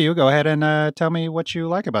the two of you go ahead and tell me what you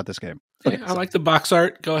like about this game. Okay, I like the box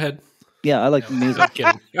art. Go ahead. Yeah, I like the music. I'm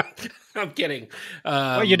kidding. I'm kidding.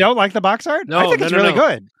 Well, you don't like the box art? No, I think it's really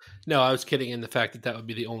good. No, I was kidding in the fact that would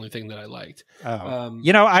be the only thing that I liked. Oh.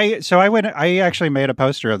 I actually made a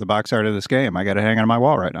poster of the box art of this game. I got it hanging on my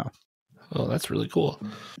wall right now. Oh, that's really cool.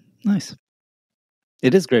 Nice.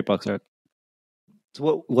 It is great box art.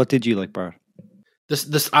 So what did you like, Bart?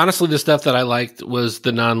 This honestly, the stuff that I liked was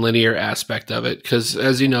the nonlinear aspect of it. Because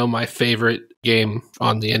as you know, my favorite game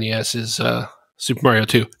on the NES is Super Mario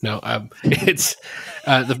 2. No, it's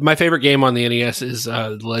my favorite game on the NES is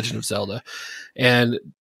The Legend of Zelda. And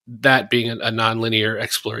that being a nonlinear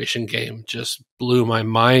exploration game just blew my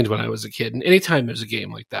mind when I was a kid. And anytime there's a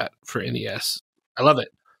game like that for NES, I love it.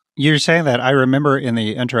 You're saying that. I remember in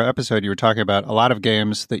the intro episode, you were talking about a lot of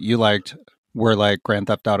games that you liked were like Grand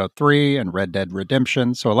Theft Auto 3 and Red Dead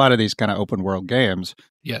Redemption. So a lot of these kind of open world games.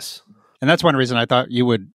 Yes. And that's one reason I thought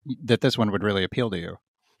that this one would really appeal to you.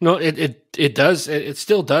 No, it does. It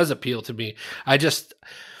still does appeal to me. I don't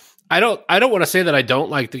want to say that I don't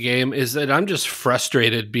like the game. Is that I'm just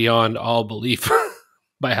frustrated beyond all belief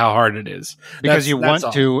by how hard it is. Because you want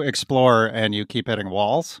to explore and you keep hitting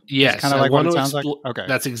walls? Yes. Kind of like what it sounds like? Okay.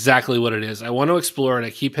 That's exactly what it is. I want to explore and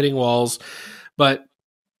I keep hitting walls, but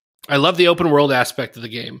I love the open world aspect of the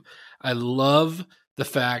game. I love the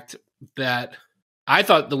fact that I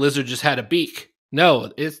thought the lizard just had a beak.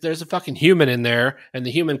 No, there's a fucking human in there, and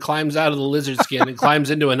the human climbs out of the lizard skin and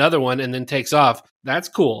climbs into another one and then takes off. That's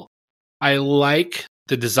cool. I like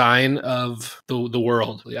the design of the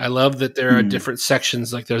world. I love that there are different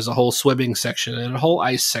sections. Like there's a whole swimming section and a whole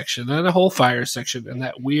ice section and a whole fire section and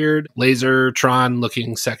that weird laser-tron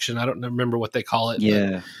looking section. I don't remember what they call it.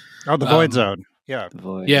 Yeah. The void zone. Yeah. The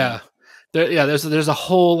void. Yeah. There's a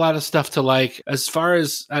whole lot of stuff to like. As far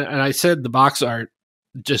as, and I said the box art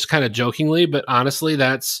just kind of jokingly, but honestly,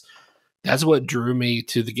 that's what drew me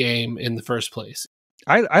to the game in the first place.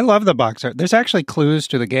 I love the box art. There's actually clues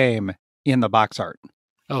to the game in the box art.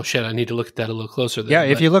 Oh shit! I need to look at that a little closer. Yeah,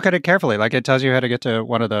 if you look at it carefully, like it tells you how to get to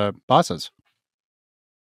one of the bosses.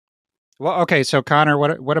 Well, okay, so Conor,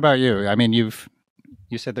 what about you? I mean, you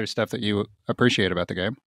said there's stuff that you appreciate about the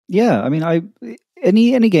game. Yeah, I mean,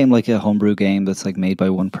 any game like a homebrew game that's like made by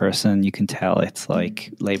one person, you can tell it's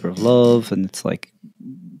like labor of love, and it's like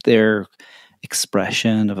their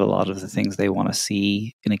expression of a lot of the things they want to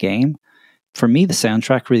see in a game. For me, the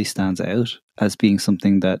soundtrack really stands out as being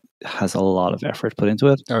something that has a lot of effort put into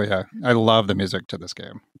it. Oh yeah, I love the music to this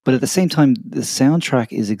game. But at the same time, the soundtrack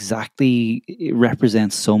it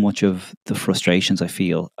represents so much of the frustrations I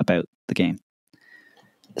feel about the game.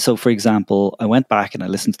 So, for example, I went back and I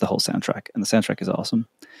listened to the whole soundtrack, and the soundtrack is awesome.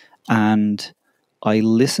 And I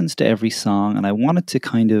listened to every song, and I wanted to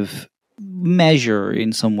kind of measure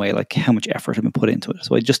in some way like how much effort had been put into it.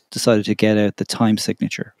 So I just decided to get out the time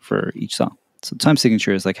signature for each song. So time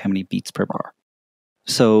signature is like how many beats per bar.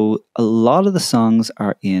 So a lot of the songs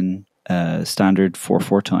are in standard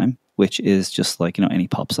 4/4 time, which is just like, you know, any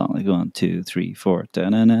pop song, like 1, 2, 3, 4,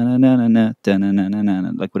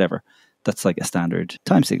 like whatever. That's like a standard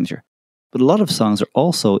time signature. But a lot of songs are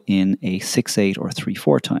also in a 6/8 or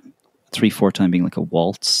 3/4 time. 3/4 time being like a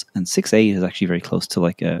waltz, and 6/8 is actually very close to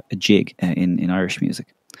like a jig in Irish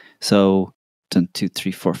music. So 1, 2,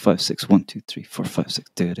 3, 4, 5, 6. 1, 2, 3, 4, 5,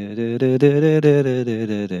 6.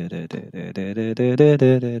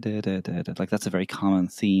 Like that's a very common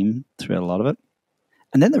theme throughout a lot of it.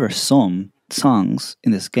 And then there are some songs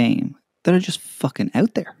in this game that are just fucking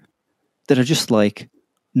out there, that are just like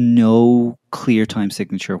no clear time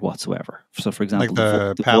signature whatsoever. So, for example, like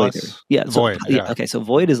the Palace, Void. Void. Yeah. Okay, so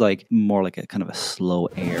Void is like more like a kind of a slow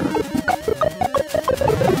air.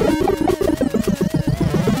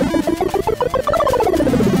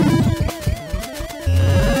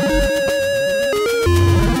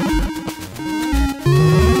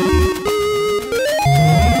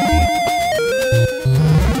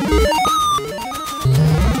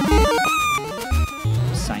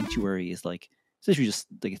 Sanctuary is like, it's literally just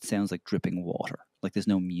like, it sounds like dripping water. Like there's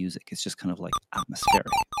no music. It's just kind of like atmospheric.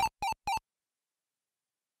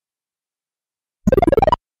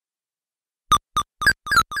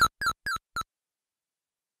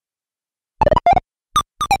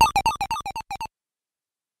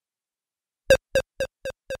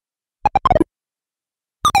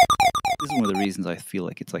 This is one of the reasons I feel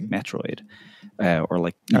like it's like Metroid, or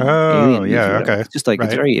like, you know, Alien yeah, okay. It's just like, Right.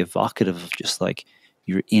 It's very evocative of just like,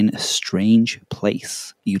 you're in a strange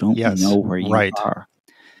place. You don't know where you are.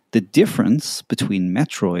 The difference between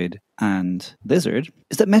Metroid and Lizard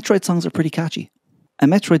is that Metroid songs are pretty catchy.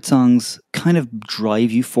 And Metroid songs kind of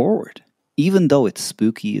drive you forward. Even though it's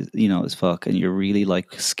spooky, you know, as fuck, and you're really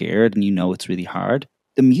like scared and you know it's really hard,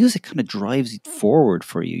 the music kind of drives it forward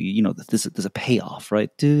for you. You know, there's a payoff, right?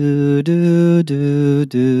 Do, do, do,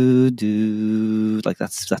 do, do. Like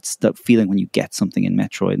that's that feeling when you get something in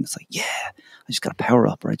Metroid and it's like, yeah, I just got a power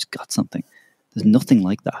up, or I just got something. There's nothing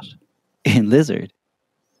like that in Lizard.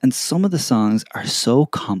 And some of the songs are so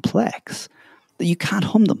complex that you can't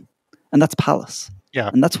hum them. And that's Palace.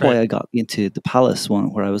 Yeah. And that's why I got into the Palace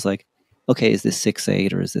one, where I was like, okay, is this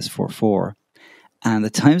 6/8 or is this 4/4? And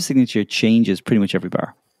the time signature changes pretty much every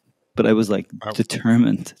bar. But I was like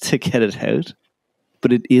determined to get it out.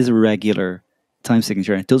 But it is a regular time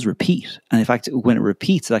signature and it does repeat. And in fact, when it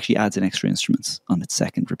repeats, it actually adds in extra instruments on its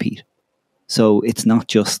second repeat. So it's not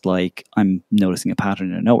just like I'm noticing a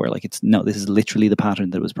pattern out of nowhere. Like this is literally the pattern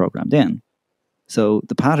that was programmed in. So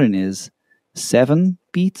the pattern is 7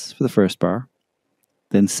 beats for the first bar,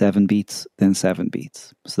 then 7 beats, then 7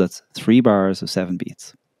 beats. So that's 3 bars of 7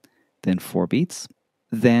 beats, then 4 beats,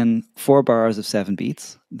 then 4 bars of 7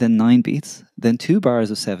 beats, then 9 beats, then 2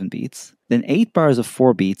 bars of 7 beats, then 8 bars of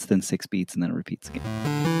 4 beats, then 6 beats, and then it repeats again.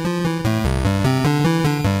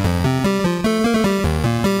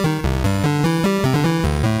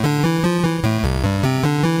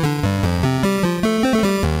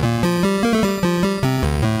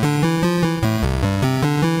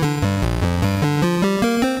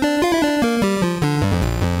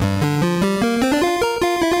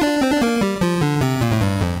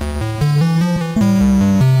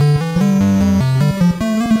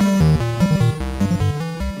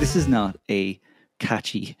 This is not a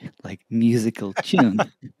catchy, like, musical tune.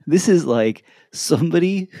 This is like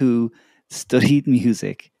somebody who studied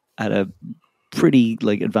music at a pretty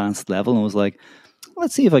like advanced level and was like,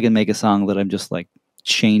 let's see if I can make a song that I'm just like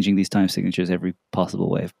changing these time signatures every possible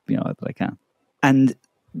way, you know, that I can. And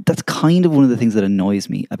that's kind of one of the things that annoys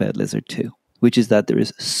me about Lizard 2, which is that there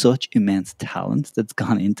is such immense talent that's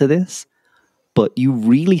gone into this, but you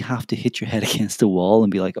really have to hit your head against a wall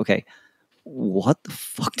and be like, okay, what the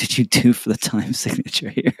fuck did you do for the time signature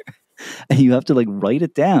here? And you have to like write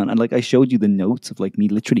it down. And like I showed you the notes of like me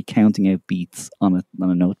literally counting out beats on a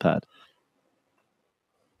notepad.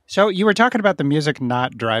 So you were talking about the music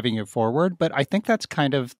not driving you forward, but I think that's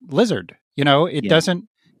kind of Lizard. You know, it doesn't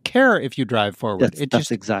care if you drive forward. That's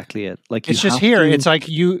exactly it. Like it's just here. It's like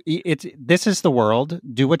this is the world.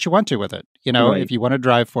 Do what you want to with it. You know, if you want to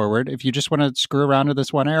drive forward, if you just want to screw around with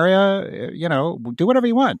this one area, you know, do whatever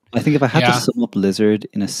you want. I think if I had to sum up Lizard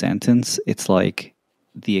in a sentence, it's like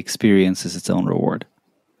the experience is its own reward.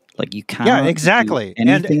 Like you can't do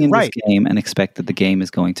anything in this game and expect that the game is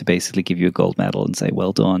going to basically give you a gold medal and say,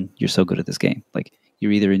 well done, you're so good at this game. Like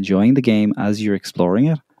you're either enjoying the game as you're exploring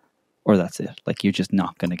it, or that's it. Like you're just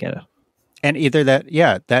not going to get it. And either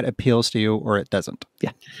that appeals to you or it doesn't.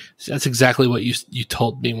 Yeah. So that's exactly what you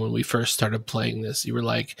told me when we first started playing this. You were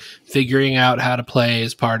like, figuring out how to play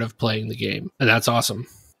is part of playing the game. And that's awesome.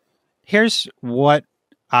 Here's what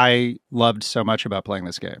I loved so much about playing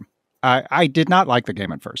this game. I did not like the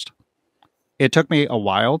game at first. It took me a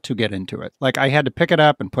while to get into it. Like I had to pick it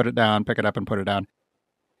up and put it down, pick it up and put it down.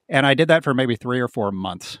 And I did that for maybe 3 or 4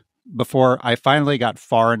 months before I finally got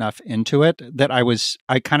far enough into it that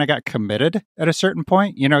I kind of got committed at a certain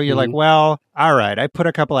point. You know, you're like, well, all right, I put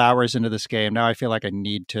a couple hours into this game. Now I feel like I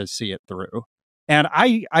need to see it through. And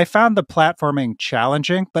I found the platforming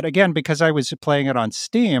challenging, but again, because I was playing it on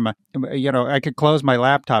Steam, you know, I could close my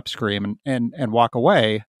laptop screen and walk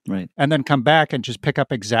away. Right. And then come back and just pick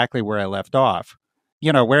up exactly where I left off.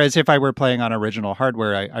 You know, whereas if I were playing on original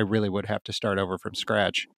hardware, I really would have to start over from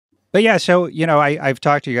scratch. But yeah, so, you know, I've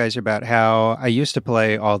talked to you guys about how I used to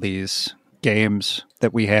play all these games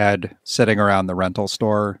that we had sitting around the rental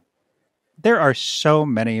store. There are so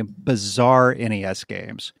many bizarre NES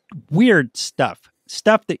games. Weird stuff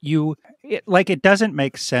that it doesn't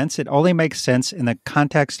make sense. It only makes sense in the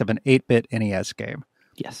context of an 8-bit NES game.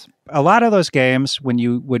 Yes. A lot of those games, when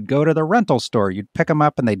you would go to the rental store, you'd pick them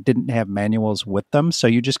up and they didn't have manuals with them. So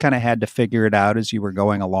you just kind of had to figure it out as you were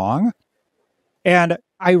going along. And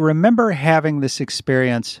I remember having this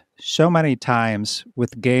experience so many times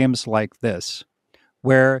with games like this,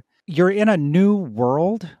 where you're in a new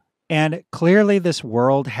world and clearly this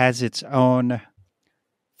world has its own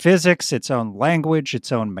physics, its own language,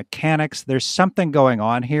 its own mechanics. There's something going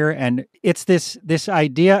on here. And it's this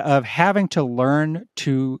idea of having to learn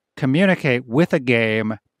to communicate with a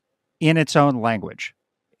game in its own language.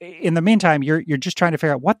 In the meantime, you're just trying to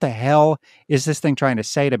figure out what the hell is this thing trying to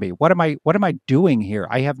say to me? What am I doing here?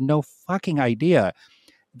 I have no fucking idea.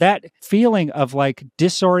 That feeling of like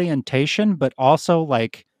disorientation, but also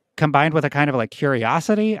like combined with a kind of like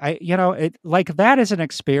curiosity, that is an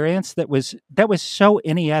experience that was so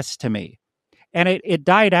NES to me. And it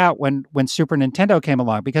died out when Super Nintendo came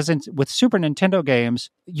along, because with Super Nintendo games,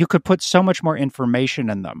 you could put so much more information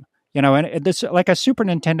in them. You know, and this, like a Super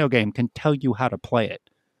Nintendo game can tell you how to play it.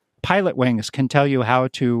 Pilot Wings can tell you how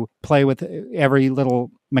to play with every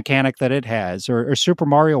little mechanic that it has, or Super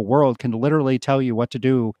Mario World can literally tell you what to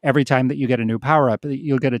do every time that you get a new power-up.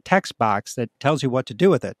 You'll get a text box that tells you what to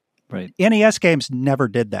do with it. Right. NES games never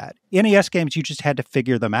did that. NES games, you just had to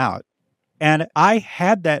figure them out. And I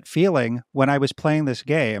had that feeling when I was playing this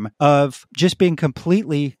game of just being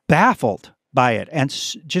completely baffled by it and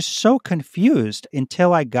just so confused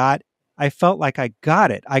until I felt like I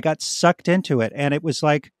got it. I got sucked into it, and it was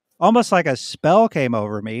like almost like a spell came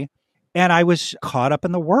over me, and I was caught up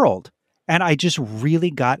in the world, and I just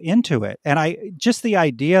really got into it. And the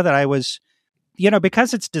idea that I was, you know,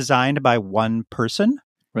 because it's designed by one person,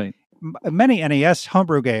 right? Many NES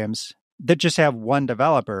homebrew games that just have one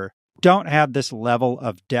developer don't have this level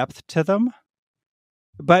of depth to them.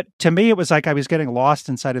 But to me, it was like I was getting lost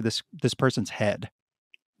inside of this person's head.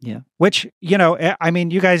 Yeah. Which, you know, I mean,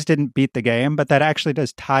 you guys didn't beat the game, but that actually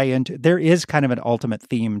does tie into, there is kind of an ultimate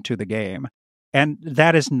theme to the game. And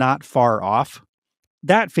that is not far off.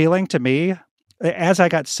 That feeling to me, as I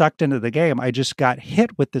got sucked into the game, I just got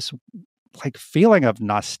hit with this like feeling of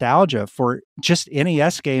nostalgia for just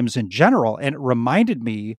NES games in general. And it reminded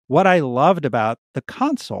me what I loved about the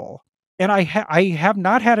console. And I have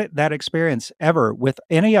not had that experience ever with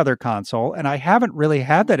any other console. And I haven't really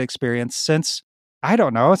had that experience since I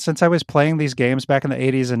was playing these games back in the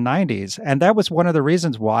 80s and 90s. And that was one of the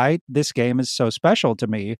reasons why this game is so special to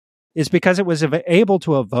me, is because it was able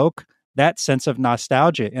to evoke that sense of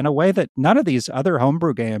nostalgia in a way that none of these other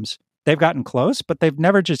homebrew games, they've gotten close, but they've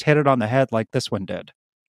never just hit it on the head like this one did.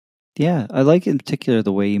 Yeah, I like in particular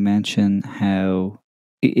the way you mention how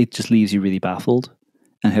it just leaves you really baffled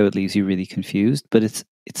and how it leaves you really confused, but it's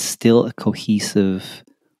still a cohesive,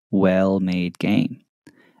 well-made game.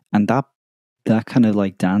 And that kind of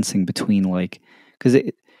like dancing between like, because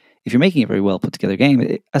if you're making a very well put together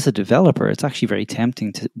game, as a developer, it's actually very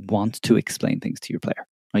tempting to want to explain things to your player.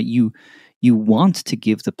 Right? You want to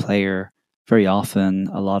give the player very often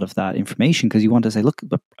a lot of that information because you want to say, look,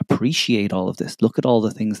 appreciate all of this. Look at all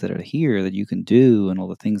the things that are here that you can do and all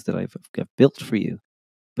the things that I've built for you.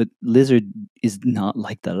 But Lizard is not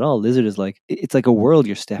like that at all. Lizard is like, it's like a world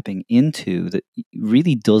you're stepping into that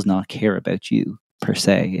really does not care about you per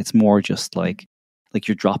se. It's more just like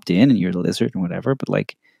you're dropped in and you're the lizard and whatever, but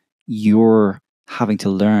like you're having to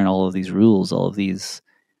learn all of these rules, all of these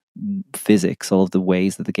physics, all of the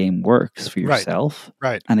ways that the game works for yourself.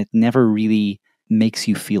 Right. And it never really makes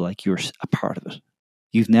you feel like you're a part of it.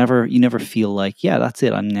 you never feel like, yeah, that's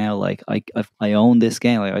it. I'm now like, I own this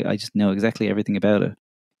game. Like I just know exactly everything about it.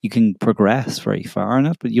 You can progress very far in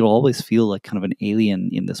it, but you'll always feel like kind of an alien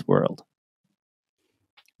in this world.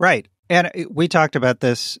 Right. And we talked about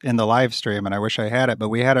this in the live stream, and I wish I had it, but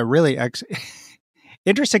we had a really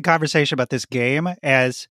interesting conversation about this game.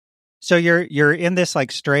 So you're in this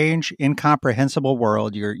like strange, incomprehensible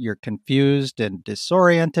world. You're confused and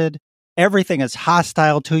disoriented. Everything is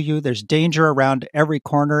hostile to you. There's danger around every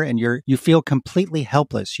corner, and you feel completely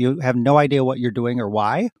helpless. You have no idea what you're doing or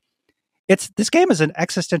why. This game is an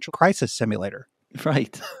existential crisis simulator.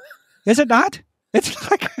 Right. Is it not? It's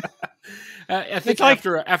like I think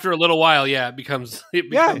after a little while, it becomes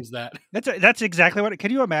that. That's exactly what.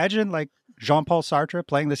 Can you imagine like Jean-Paul Sartre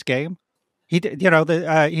playing this game?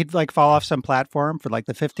 He'd like fall off some platform for like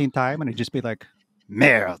the 15th time, and he'd just be like,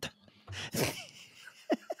 "Merde."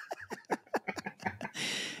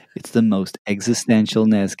 It's the most existential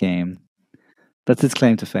NES game. That's its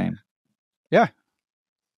claim to fame. Yeah,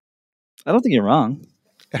 I don't think you're wrong.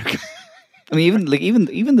 I mean,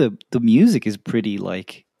 even the music is pretty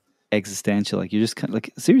like existential. Like you're just kind of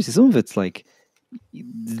like, seriously, some of it's like.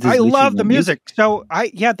 I love the music. So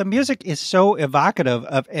the music is so evocative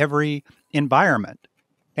of every environment,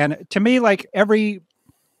 and to me, like every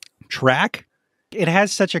track, it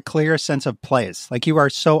has such a clear sense of place. Like you are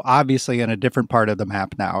so obviously in a different part of the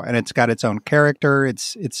map now, and it's got its own character.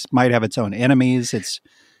 It's might have its own enemies.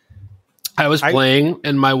 I was playing,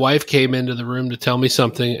 and my wife came into the room to tell me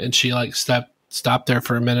something, and she like stopped there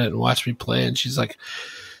for a minute and watched me play, and she's like,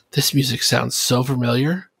 "This music sounds so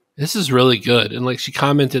familiar. This is really good." And like she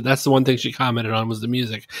commented, that's the one thing she commented on was the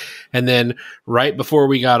music. And then right before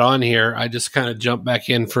we got on here, I just kind of jumped back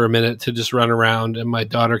in for a minute to just run around. And my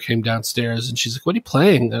daughter came downstairs and she's like, "What are you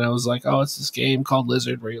playing?" And I was like, "Oh, it's this game called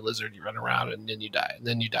Lizard where you're a lizard, you run around and then you die, and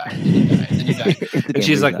then you die, and then you die, and then you die." And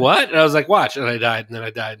she's like, "What?" And I was like, "Watch." And I died, and then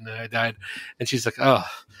I died, and then I died. And she's like, "Oh,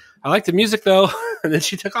 I like the music though." And then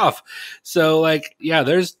she took off. So like, yeah,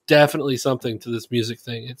 there's definitely something to this music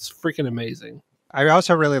thing. It's freaking amazing. I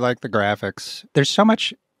also really like the graphics. There's so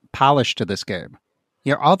much polish to this game.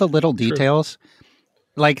 All the little details,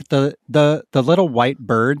 like the little white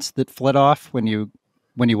birds that flit off when you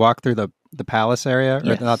walk through the palace area,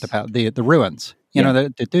 or not the ruins.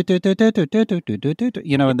 And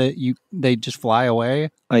they just fly away.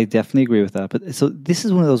 I definitely agree with that. But so this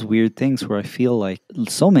is one of those weird things where I feel like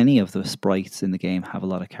so many of the sprites in the game have a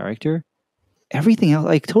lot of character. Everything else,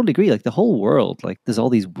 I totally agree. Like the whole world, like there's all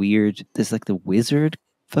these weird. There's like the wizard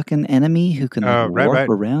fucking enemy who can warp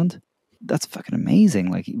around. That's fucking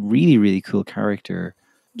amazing. Like really, really cool character.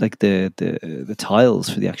 Like the tiles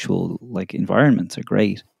for the actual like environments are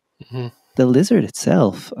great. Mm-hmm. The lizard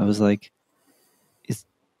itself, I was like, is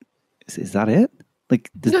that it? Like,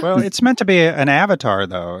 it's meant to be an avatar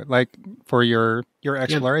though, like for your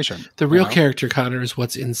exploration. Yeah, the real character, Conor, is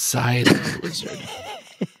what's inside the lizard.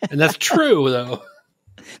 And that's true, though.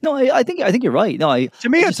 No, I think you're right. No, to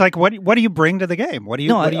me, it's like what do you bring to the game? What are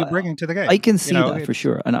you bringing to the game? I can see that for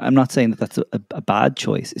sure, and I'm not saying that that's a bad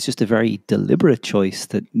choice. It's just a very deliberate choice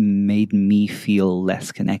that made me feel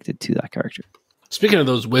less connected to that character. Speaking of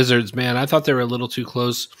those wizards, man, I thought they were a little too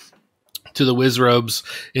close to the wizrobes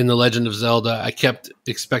in The Legend of Zelda. I kept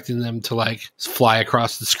expecting them to like fly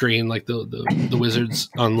across the screen like the wizards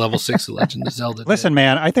on level 6 of Legend of Zelda. Listen,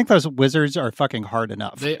 man, I think those wizards are fucking hard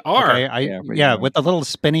enough. They are. Okay? With the little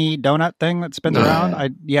spinny donut thing that spins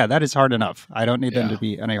around. That is hard enough. I don't need them to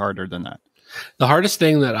be any harder than that. The hardest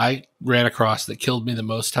thing that I ran across that killed me the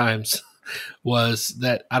most times was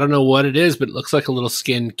that, I don't know what it is, but it looks like a little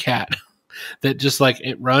skinned cat that just like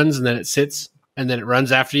it runs and then it sits. And then it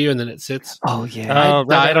runs after you, and then it sits. Oh, yeah. I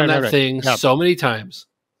died on that thing so many times.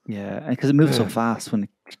 Yeah, because it moves so fast when it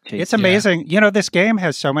chases. It's amazing. Yeah. This game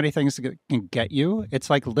has so many things that can get you. It's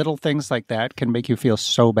like little things like that can make you feel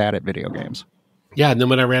so bad at video games. Yeah, and then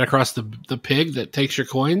when I ran across the pig that takes your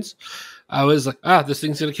coins, I was like, this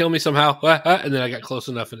thing's going to kill me somehow. And then I got close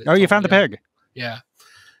enough. And you found the pig. Yeah.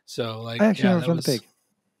 So, like, I actually never found the pig.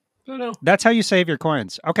 I don't know. That's how you save your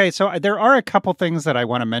coins. Okay, so there are a couple things that I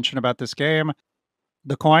want to mention about this game.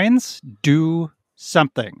 The coins do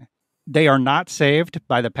something. They are not saved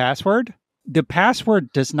by the password. The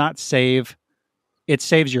password does not save. It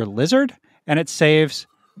saves your lizard, and it saves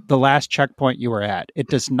the last checkpoint you were at. It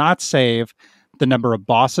does not save the number of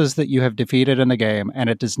bosses that you have defeated in the game, and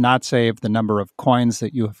it does not save the number of coins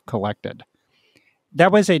that you have collected.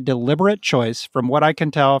 That was a deliberate choice, from what I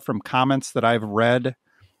can tell from comments that I've read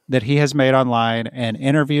that he has made online and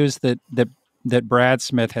interviews that Brad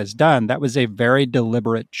Smith has done. That was a very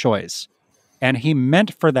deliberate choice. And he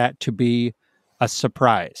meant for that to be a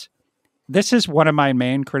surprise. this is one of my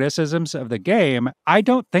main criticisms of the game. I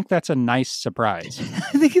don't think that's a nice surprise.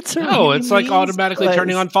 I think it's it's like automatically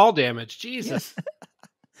turning on fall damage. Jesus.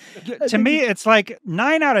 To me, it's like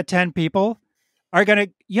 9 out of 10 people are going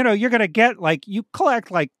to, you're going to get like, you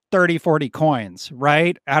collect like 30, 40 coins,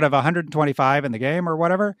 right? Out of 125 in the game or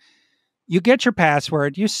whatever. You get your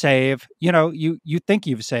password, you save, you think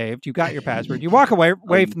you've saved, you got your password, you walk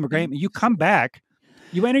away from the game, you come back,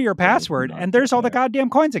 you enter your password, and there's all the goddamn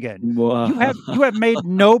coins again. Wow. You have made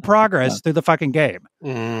no progress through the fucking game.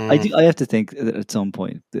 I have to think that at some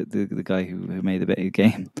point, the guy who made the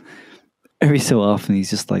game, every so often he's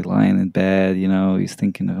just like lying in bed, he's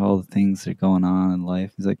thinking of all the things that are going on in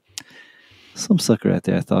life. He's like, some sucker out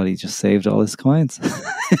there thought he just saved all his coins.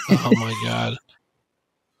 Oh my God.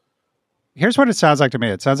 Here's what it sounds like to me.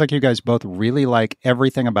 It sounds like you guys both really like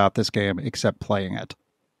everything about this game except playing it.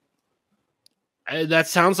 That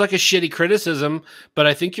sounds like a shitty criticism, but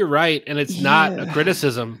I think you're right, and it's not a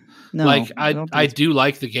criticism. No, like I do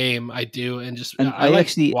like the game, I do, and I like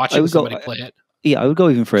actually watching somebody play it. Yeah, I would go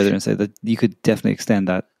even further and say that you could definitely extend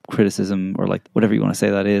that criticism, or like whatever you want to say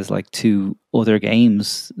that is, like to other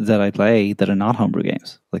games that I play that are not homebrew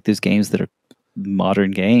games. Like there's games that are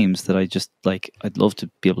modern games that I just like. I'd love to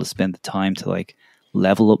be able to spend the time to like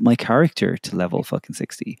level up my character to level fucking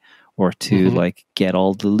 60, or to like get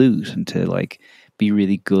all the loot and to like be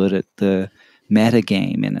really good at the meta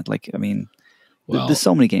game in it. Like, I mean, there's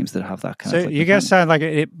so many games that have that kind of. So you guys sound like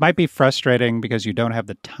it might be frustrating because you don't have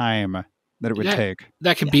the time that it would take.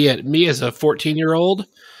 That could be it. Me as a 14-year-old,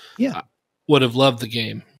 would have loved the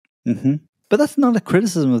game. Mm-hmm. But that's not a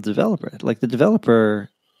criticism of the developer. Like the developer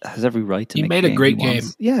has every right to make made a great game.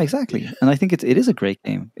 Yeah, exactly. And I think it is a great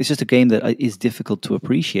game. It's just a game that is difficult to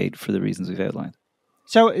appreciate for the reasons we've outlined.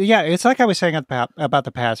 So, yeah, it's like I was saying about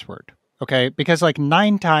the password, okay? Because like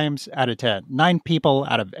 9 times out of 10, 9 people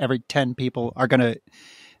out of every 10 people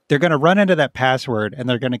they're going to run into that password and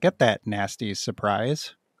they're going to get that nasty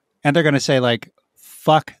surprise. And they're going to say like,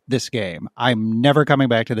 fuck this game. I'm never coming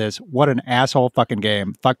back to this. What an asshole fucking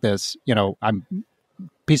game. Fuck this. I'm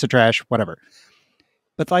piece of trash, whatever.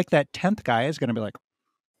 But like that 10th guy is going to be like,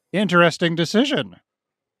 interesting decision.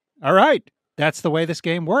 All right. That's the way this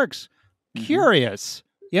game works. Curious,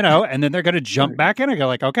 and then they're going to jump back in and go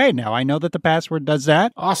like, okay, now I know that the password does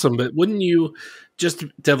that. Awesome. But wouldn't you, just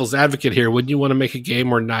devil's advocate here, wouldn't you want to make a game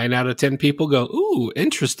where 9 out of 10 people go, ooh,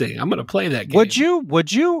 interesting, I'm going to play that game? Would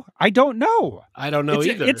you? I don't know. I don't know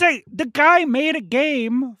either. The guy made a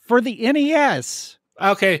game for the NES.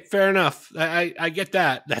 Okay, fair enough. I get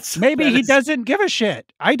that. He doesn't give a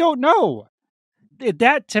shit. I don't know.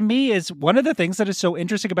 That to me is one of the things that is so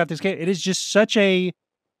interesting about this game. It is just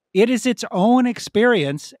it is its own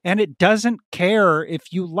experience, and it doesn't care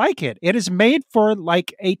if you like it. It is made for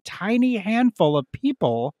like a tiny handful of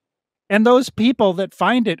people, and those people that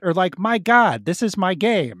find it are like, my God, this is my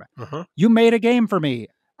game. You made a game for me.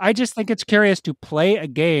 I just think it's curious to play a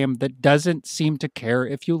game that doesn't seem to care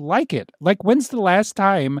if you like it. Like, when's the last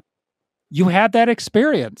time you had that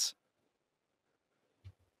experience?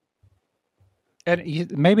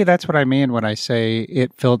 And maybe that's what I mean when I say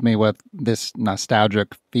it filled me with this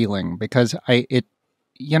nostalgic feeling, because I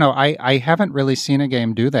haven't really seen a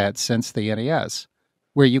game do that since the NES,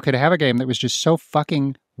 where you could have a game that was just so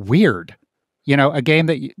fucking weird. A game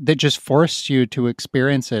that just forced you to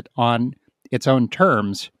experience it on its own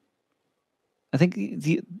terms. I think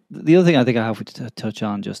the other thing I think I have to touch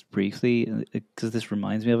on just briefly, because this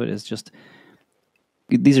reminds me of it, is just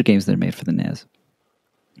these are games that are made for the NES.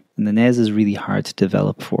 And the NES is really hard to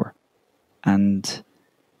develop for. And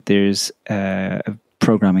there's a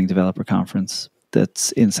programming developer conference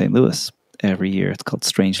that's in St. Louis every year. It's called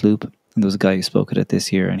Strange Loop. And there was a guy who spoke at it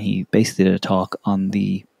this year, and he basically did a talk on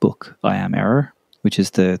the book I Am Error, which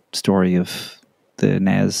is the story of the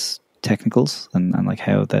NES technicals and like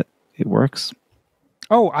how that it works.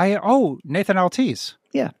 Nathan Altice.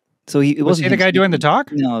 Yeah. So was he the guy doing the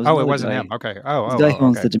talk? No, it wasn't him. Okay. The guy who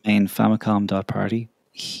owns the domain famicom.party.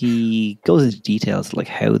 He goes into details like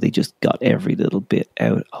how they just got every little bit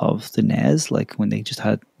out of the NES, like when they just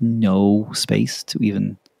had no space to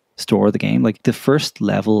even store the game. Like the first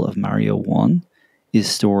level of Mario 1 is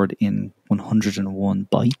stored in 101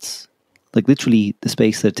 bytes. Like literally the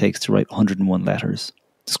space that it takes to write 101 letters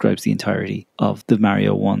describes the entirety of the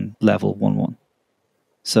Mario 1 level 1-1.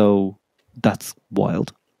 So that's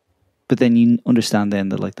wild. But then you understand then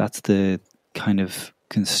that like that's the kind of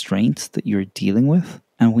constraints that you're dealing with.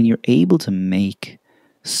 And when you're able to make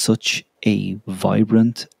such a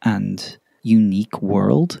vibrant and unique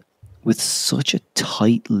world with such a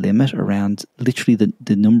tight limit around literally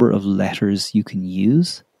the number of letters you can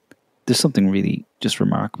use, there's something really just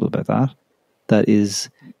remarkable about that. that is,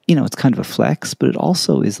 it's kind of a flex, but it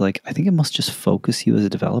also is like, I think it must just focus you as a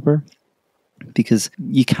developer, because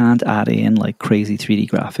you can't add in like crazy 3D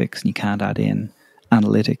graphics, and you can't add in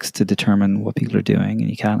analytics to determine what people are doing, and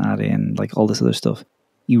you can't add in like all this other stuff.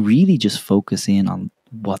 You really just focus in on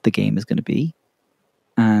what the game is going to be.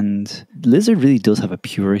 And Lizard really does have a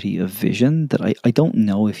purity of vision that I don't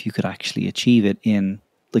know if you could actually achieve it in,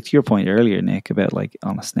 like to your point earlier, Nick, about like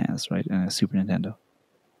on a SNES, right, and a Super Nintendo.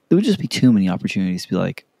 There would just be too many opportunities to be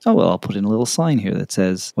like, oh, well, I'll put in a little sign here that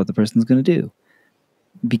says what the person's going to do.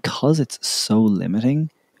 Because it's so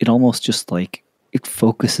limiting, it almost just like, it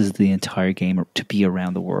focuses the entire game to be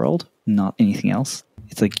around the world, not anything else.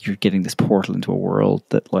 It's like you're getting this portal into a world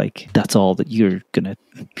that like, that's all that you're going to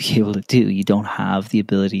be able to do. You don't have the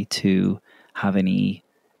ability to have any,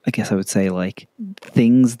 I guess I would say, like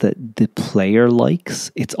things that the player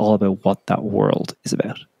likes. It's all about what that world is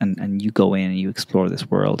about. And you go in and you explore this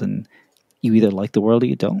world, and you either like the world or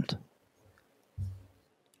you don't.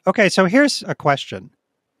 Okay, so here's a question.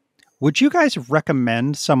 Would you guys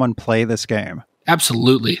recommend someone play this game?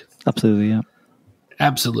 Absolutely. Absolutely, yeah.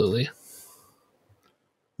 Absolutely.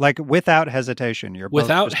 Like, without hesitation. You're both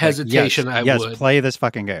Without just hesitation, like, I yes, would. play this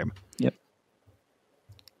fucking game. Yep.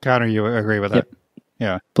 Conor, you agree with Yep. that?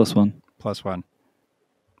 Yeah. +1. +1.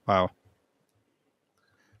 Wow.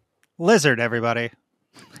 Lizard, everybody.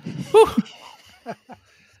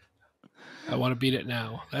 I want to beat it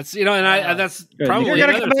now. That's that's Good. probably You're gonna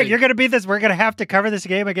another come back. thing. You're gonna beat this. We're gonna have to cover this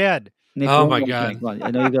game again. Nick, Oh one my more God. thing. Come on.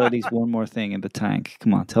 I know you got at least one more thing in the tank.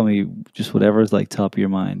 Come on, tell me just whatever is like top of your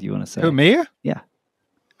mind you want to say. Who, me? Yeah.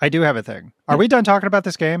 I do have a thing. Are we done talking about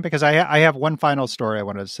this game? Because I have one final story I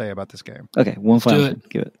wanted to say about this game. Okay, one final do thing.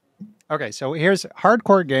 Give it. Okay, so here's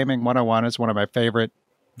Hardcore Gaming 101 is one of my favorite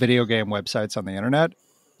video game websites on the internet.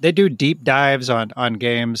 They do deep dives on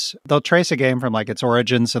games. They'll trace a game from like its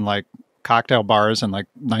origins and like cocktail bars in like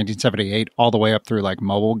 1978 all the way up through like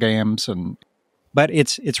mobile games, but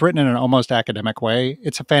it's written in an almost academic way.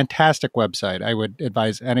 It's a fantastic website. I would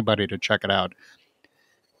advise anybody to check it out.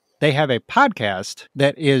 They have a podcast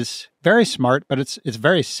that is very smart, but it's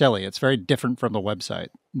very silly. It's very different from the website.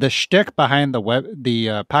 The shtick behind the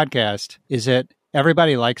podcast is that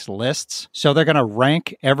everybody likes lists, so they're going to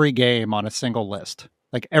rank every game on a single list,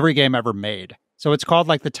 like every game ever made. So it's called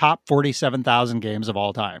like the top 47,000 games of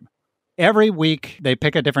all time. Every week they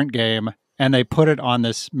pick a different game and they put it on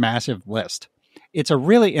this massive list. It's a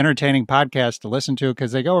really entertaining podcast to listen to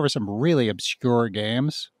because they go over some really obscure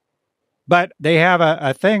games. But they have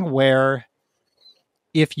a thing where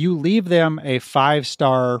if you leave them a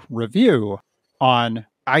 5-star review on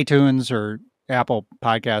iTunes or Apple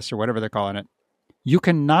Podcasts or whatever they're calling it, you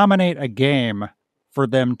can nominate a game for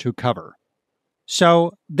them to cover.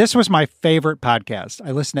 So this was my favorite podcast.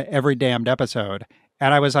 I listened to every damned episode,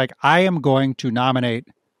 and I was like, I am going to nominate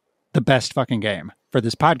the best fucking game for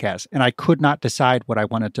this podcast. And I could not decide what I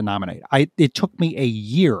wanted to nominate. It took me a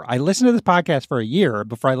year. I listened to this podcast for a year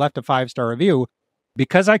before I left a 5-star review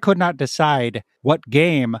because I could not decide what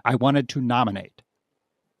game I wanted to nominate.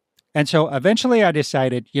 And so eventually I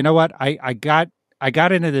decided, you know what? I got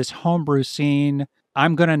into this homebrew scene.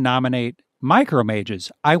 I'm going to nominate Micro Mages.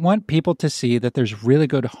 I want people to see that there's really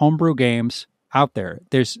good homebrew games out there.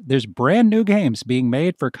 There's brand new games being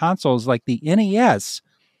made for consoles like the NES,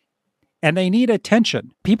 and they need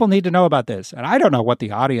attention. People need to know about this. And I don't know what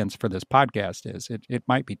the audience for this podcast is. It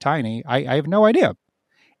might be tiny. I have no idea.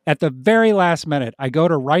 At the very last minute, I go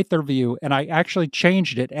to write the review, and I actually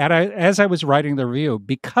changed it as I was writing the review,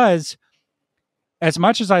 because as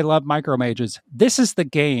much as I love Micro Mages, this is the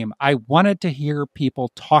game I wanted to hear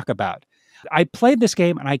people talk about. I played this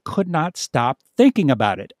game and I could not stop thinking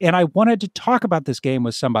about it. And I wanted to talk about this game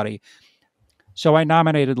with somebody. So I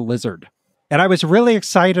nominated Lizard. And I was really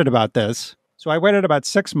excited about this. So I waited about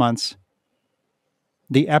 6 months.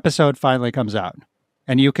 The episode finally comes out.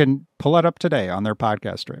 And you can pull it up today on their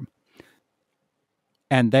podcast stream.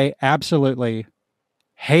 And they absolutely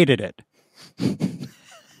hated it.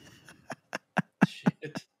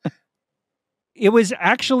 Shit. It was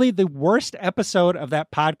actually the worst episode of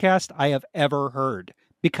that podcast I have ever heard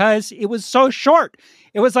because it was so short.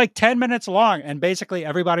 It was like 10 minutes long. And basically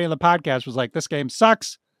everybody on the podcast was like, this game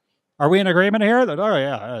sucks. Are we in agreement here? That, oh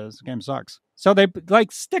yeah, this game sucks. So they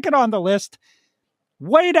like stick it on the list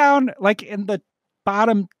way down, like in the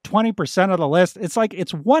bottom 20% of the list. It's like,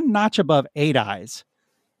 it's one notch above 8 Eyes,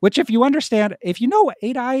 which if you understand, if you know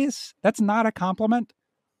 8 Eyes, that's not a compliment.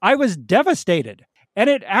 I was devastated. And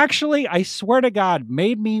it actually, I swear to God,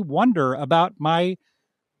 made me wonder about my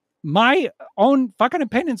own fucking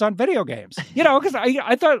opinions on video games. You know, because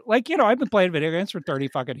I thought, like, you know, I've been playing video games for 30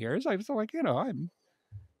 fucking years. I was like, you know,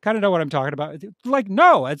 kind of know what I'm talking about. Like,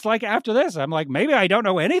 no, it's like after this, I'm like, maybe I don't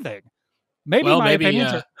know anything. Maybe my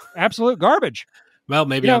opinions are absolute garbage. Well,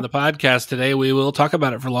 maybe on the podcast today, we will talk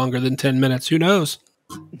about it for longer than 10 minutes. Who knows?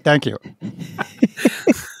 Thank you.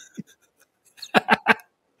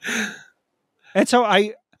 And so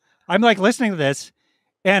I'm like listening to this,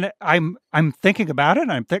 and I'm thinking about it,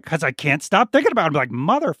 and because I can't stop thinking about it. I'm like,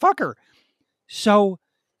 motherfucker. So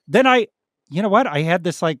then you know what? I had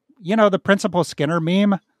this like, the Principal Skinner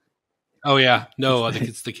meme. Oh yeah. No, I think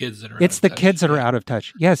it's the kids that are It's the kids that are out of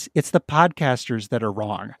touch. Yes, it's the podcasters that are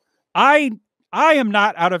wrong. I am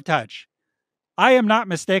not out of touch. I am not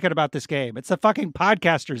mistaken about this game. It's the fucking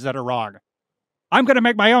podcasters that are wrong. I'm going to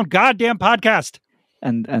make my own goddamn podcast.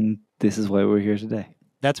 And this is why we're here today.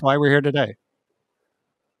 That's why we're here today.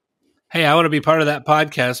 Hey, I want to be part of that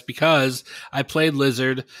podcast because I played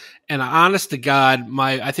Lizard, and honest to God,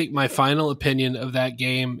 I think my final opinion of that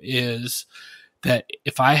game is that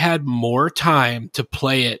if I had more time to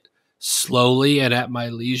play it slowly and at my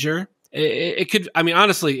leisure, it could, I mean,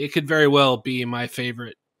 honestly, it could very well be my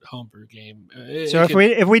favorite homebrew game. So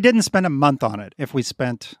if we didn't spend a month on it, if we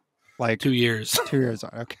spent like 2 years, 2 years on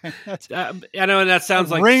it, okay. I know, and that sounds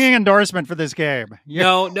like ringing endorsement for this game.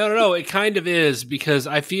 Yeah. No. It kind of is, because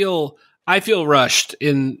I feel rushed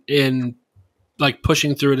in like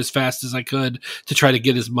pushing through it as fast as I could to try to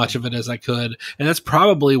get as much of it as I could. And that's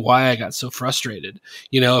probably why I got so frustrated.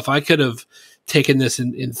 If I could have taken this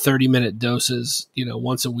in 30-minute doses,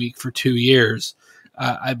 once a week for 2 years,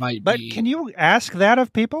 I might But can you ask that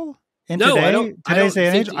of people in today's day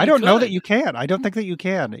and age? I don't know that you can. I don't think that you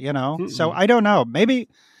can, Mm-mm. So I don't know. Maybe,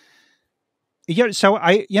 so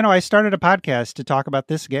I started a podcast to talk about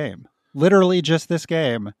this game, literally just this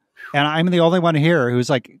game. And I'm the only one here who's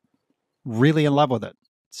like really in love with it.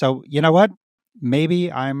 So you know what?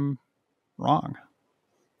 Maybe I'm wrong.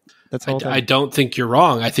 That's all. I don't think you're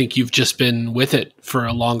wrong. I think you've just been with it for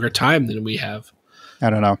a longer time than we have. I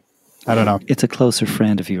don't know. It's a closer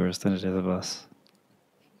friend of yours than it is of us.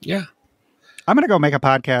 Yeah. I'm going to go make a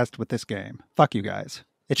podcast with this game. Fuck you guys.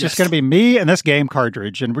 It's just going to be me and this game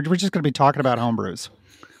cartridge, and we're just going to be talking about homebrews.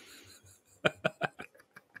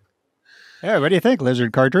 Hey, what do you think,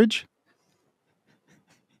 Lizard Cartridge?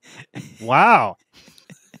 Wow.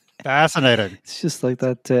 Fascinating. It's just like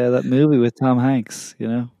that movie with Tom Hanks,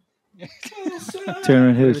 Turner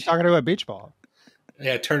and Hooch. We were talking about a beach ball.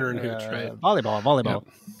 Yeah, Turner and Hooch, right? Volleyball. Yep.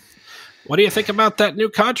 What do you think about that new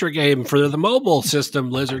Contra game for the mobile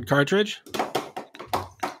system, Lizard Cartridge?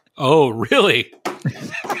 Oh, really?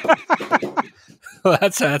 Well,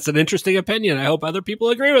 that's an interesting opinion. I hope other people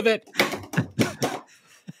agree with it.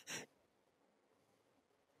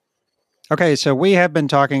 Okay, so we have been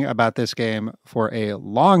talking about this game for a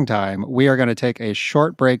long time. We are going to take a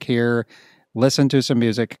short break here, listen to some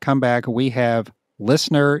music, come back. We have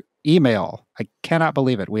listener email. I cannot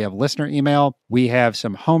believe it. We have listener email. We have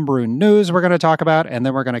some homebrew news we're going to talk about, and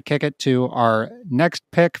then we're going to kick it to our next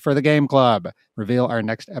pick for the game club, reveal our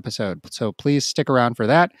next episode. So please stick around for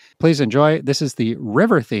that. Please enjoy. This is the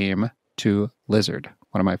river theme to Lizard,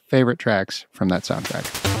 one of my favorite tracks from that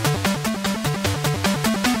soundtrack.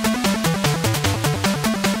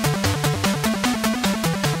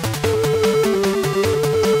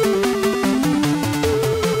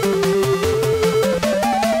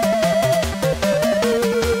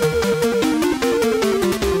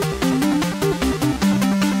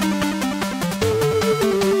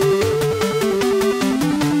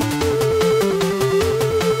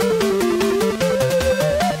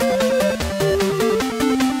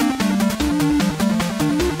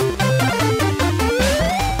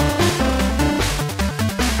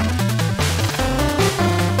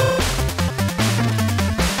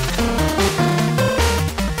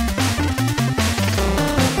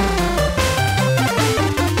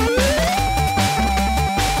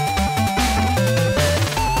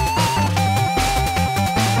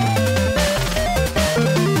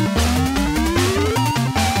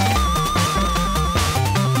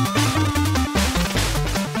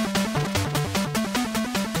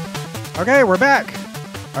 Okay, we're back.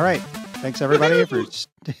 All right. Thanks, everybody, for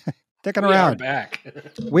sticking around.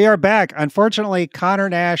 We are back. Unfortunately, Conor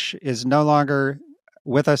Nash is no longer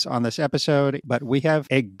with us on this episode, but we have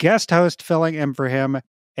a guest host filling in for him,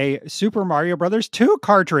 a Super Mario Brothers 2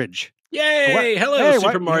 cartridge. Yay! Hello,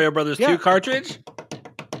 Super Mario Brothers 2 cartridge.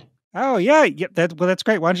 Oh, yeah. That's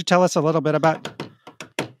great. Why don't you tell us a little bit about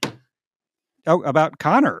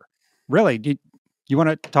Conor? Really? Do you want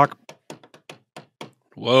to talk?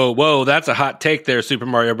 Whoa, that's a hot take there, Super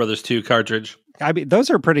Mario Brothers 2 cartridge. I mean,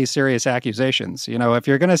 those are pretty serious accusations. If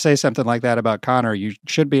you're going to say something like that about Conor, you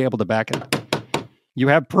should be able to back it. You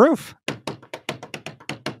have proof.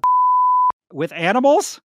 With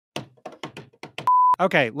animals?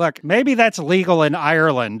 Okay, look, maybe that's legal in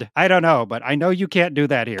Ireland. I don't know, but I know you can't do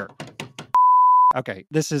that here. Okay,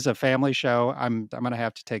 this is a family show. I'm going to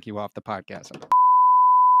have to take you off the podcast.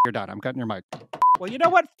 You're done. I'm cutting your mic. Well, you know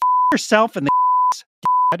what? Yourself in the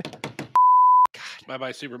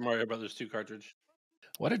Bye-bye Super Mario Brothers 2 cartridge.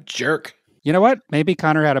 What a jerk. You know what? Maybe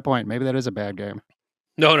Conor had a point. Maybe that is a bad game.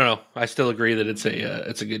 No. I still agree that it's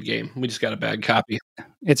a good game. We just got a bad copy.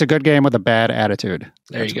 It's a good game with a bad attitude.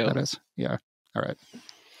 There you go. That is. Yeah. All right.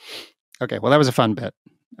 Okay. Well, that was a fun bit.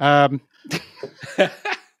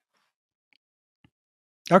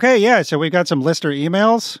 Okay. Yeah. So we've got some listener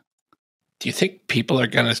emails. Do you think people are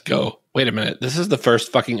going to go, wait a minute, this is the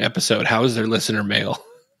first fucking episode. How is their listener mail?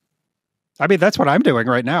 I mean, that's what I'm doing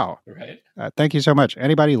right now. Right. Thank you so much.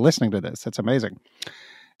 Anybody listening to this, that's amazing.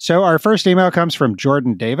 So our first email comes from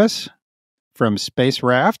Jordan Davis from Space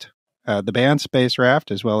Raft, the band Space Raft,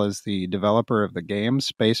 as well as the developer of the game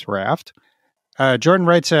Space Raft. Jordan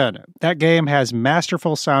writes in, that game has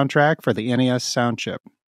masterful soundtrack for the NES sound chip.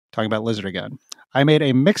 Talking about Lizard again. I made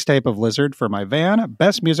a mixtape of Lizard for my van.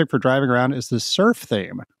 Best music for driving around is the surf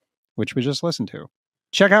theme, which we just listened to.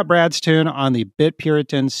 Check out Brad's tune on the Bit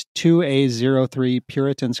Puritans 2A03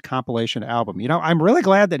 Puritans compilation album. You know, I'm really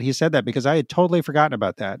glad that he said that because I had totally forgotten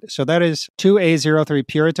about that. So that is 2A03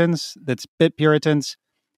 Puritans. That's Bit Puritans.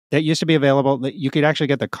 That used to be available. You could actually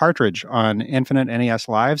get the cartridge on Infinite NES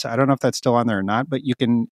Lives. I don't know if that's still on there or not, but you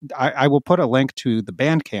can. I will put a link to the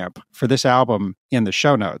Bandcamp for this album in the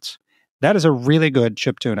show notes. That is a really good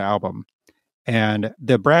chiptune album. And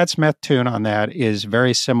the Brad Smith tune on that is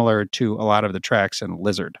very similar to a lot of the tracks in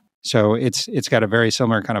Lizard. So it's got a very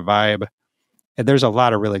similar kind of vibe. And there's a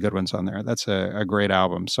lot of really good ones on there. That's a great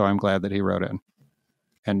album. So I'm glad that he wrote in.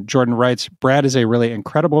 And Jordan writes, Brad is a really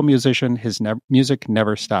incredible musician. His music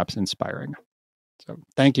never stops inspiring. So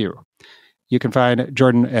thank you. You can find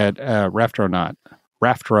Jordan at Raftronaut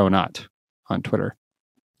on Twitter.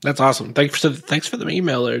 That's awesome. Thanks for the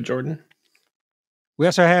email there, Jordan. We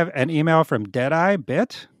also have an email from Deadeye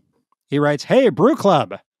Bit. He writes, hey, Brew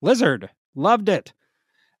Club, Lizard, loved it.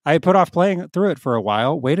 I put off playing through it for a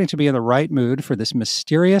while, waiting to be in the right mood for this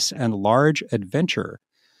mysterious and large adventure.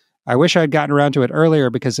 I wish I'd gotten around to it earlier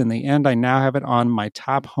because in the end, I now have it on my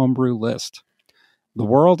top homebrew list. The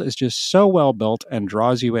world is just so well built and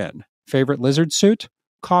draws you in. Favorite lizard suit?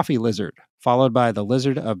 Coffee lizard, followed by the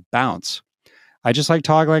lizard of bounce. I just like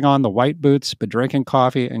toggling on the white boots, but drinking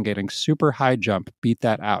coffee and getting super high jump beat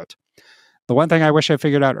that out. The one thing I wish I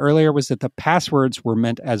figured out earlier was that the passwords were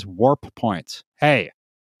meant as warp points. Hey,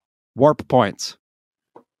 warp points.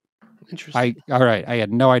 Interesting. All right, I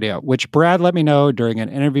had no idea, which Brad let me know during an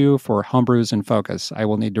interview for Homebrews in Focus. I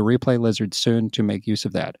will need to replay Lizard soon to make use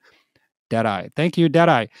of that. Deadeye. Thank you,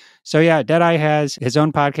 Deadeye. So yeah, Deadeye has his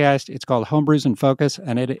own podcast. It's called Homebrews in Focus,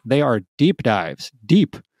 and they are deep dives.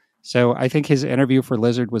 Deep. So I think his interview for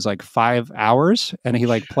Lizard was like 5 hours, and he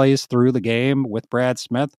like plays through the game with Brad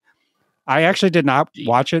Smith. I actually did not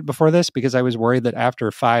watch it before this because I was worried that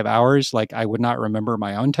after 5 hours, like I would not remember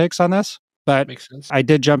my own takes on this. But makes sense. I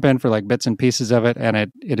did jump in for like bits and pieces of it, and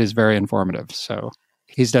it is very informative. So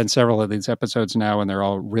he's done several of these episodes now, and they're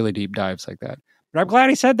all really deep dives like that. But I'm glad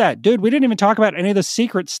he said that. Dude, we didn't even talk about any of the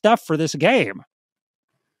secret stuff for this game.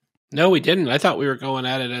 No, we didn't. I thought we were going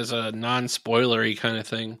at it as a non-spoilery kind of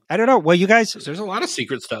thing. I don't know. Well, you guys... There's a lot of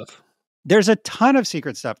secret stuff. There's a ton of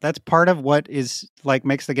secret stuff. That's part of what is like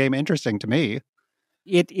makes the game interesting to me.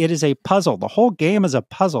 It is a puzzle. The whole game is a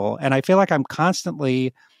puzzle, and I feel like I'm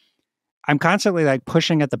constantly like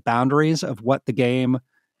pushing at the boundaries of what the game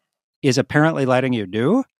is apparently letting you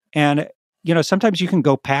do. And, you know, sometimes you can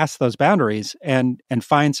go past those boundaries and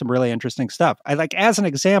find some really interesting stuff. I like, as an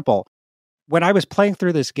example, when I was playing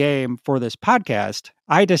through this game for this podcast,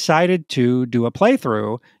 I decided to do a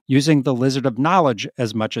playthrough using the Lizard of Knowledge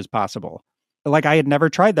as much as possible. Like, I had never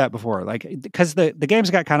tried that before. Like, because the game's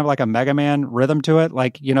got kind of like a Mega Man rhythm to it.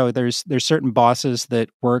 Like, you know, there's certain bosses that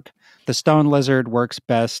work. The Stone Lizard works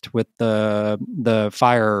best with the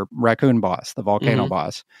Fire Raccoon boss, the Volcano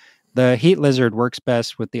boss. The Heat Lizard works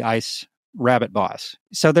best with the Ice Rabbit boss.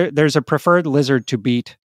 So there's a preferred lizard to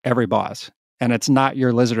beat every boss, and it's not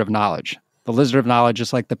your Lizard of Knowledge. The Lizard of Knowledge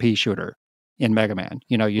is like the pea shooter in Mega Man.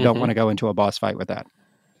 You know, you don't want to go into a boss fight with that.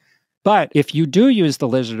 But if you do use the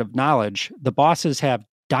Lizard of Knowledge, the bosses have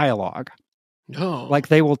dialogue. Oh. Like,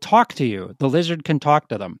 they will talk to you. The lizard can talk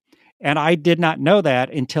to them. And I did not know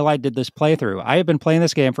that until I did this playthrough. I have been playing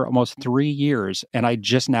this game for almost 3 years, and I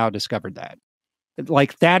just now discovered that.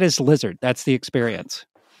 Like, that is Lizard. That's the experience.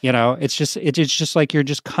 You know, it's just like you're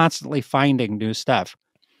just constantly finding new stuff.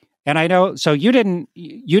 And I know, so you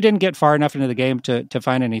didn't get far enough into the game to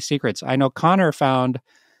find any secrets. I know Conor found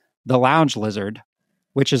the lounge lizard,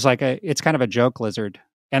 which is like it's kind of a joke lizard.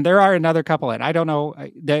 And there are another couple, and I don't know,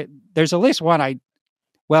 there's at least one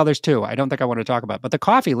there's two I don't think I want to talk about. But the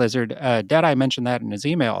coffee lizard, Deadeye mentioned that in his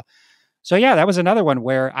email. So yeah, that was another one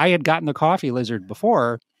where I had gotten the coffee lizard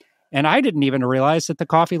before, and I didn't even realize that the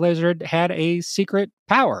coffee lizard had a secret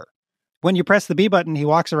power. When you press the B button, he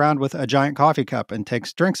walks around with a giant coffee cup and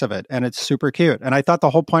takes drinks of it, and it's super cute. And I thought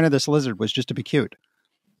the whole point of this lizard was just to be cute.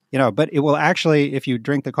 But it will actually, if you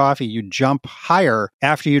drink the coffee, you jump higher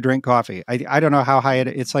after you drink coffee. I don't know how high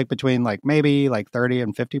it's like between maybe 30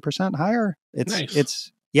 and 50% higher.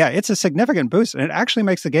 It's a significant boost, and it actually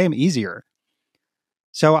makes the game easier.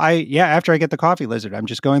 So after I get the coffee lizard, I'm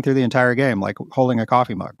just going through the entire game like holding a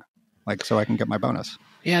coffee mug, so I can get my bonus.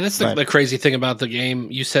 Yeah, that's the crazy thing about the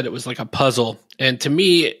game. You said it was like a puzzle, and to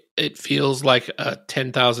me, it feels like a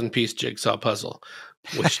 10,000 piece jigsaw puzzle,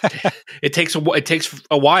 which it takes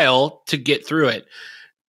a while to get through it.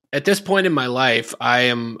 At this point in my life, I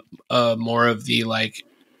am more of the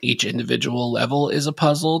each individual level is a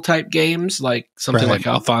puzzle type games, like something like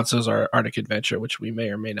Alfonso's Arctic Adventure, which we may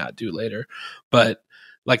or may not do later, but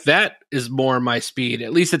that is more my speed,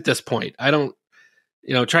 at least at this point. I don't.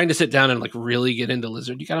 Trying to sit down and really get into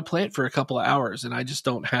Lizard, you got to play it for a couple of hours, and I just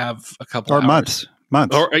don't have a couple of hours.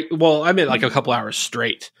 Months. Or, I mean, a couple hours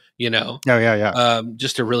straight, Oh, yeah.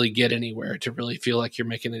 Just to really get anywhere, to really feel like you're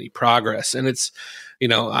making any progress. And it's,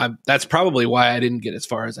 that's probably why I didn't get as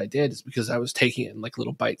far as I did, is because I was taking it in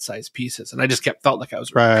little bite-sized pieces, and I just felt like I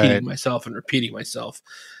was repeating myself. And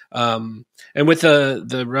with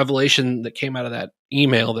the revelation that came out of that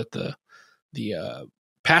email that the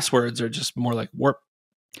passwords are just more like warp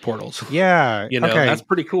portals. Yeah. Okay. That's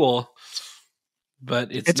pretty cool.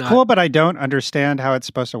 But it's not cool, but I don't understand how it's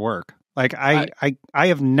supposed to work. I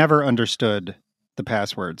have never understood the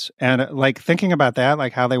passwords. And thinking about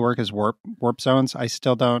that, how they work as warp zones, I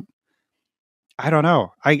still don't. I don't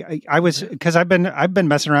know. I was, because I've been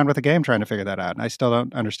messing around with the game trying to figure that out, and I still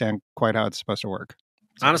don't understand quite how it's supposed to work.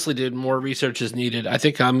 Honestly, dude, more research is needed. I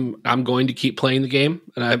think I'm going to keep playing the game,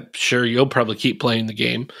 and I'm sure you'll probably keep playing the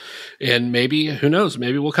game. And maybe, who knows,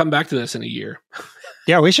 maybe we'll come back to this in a year.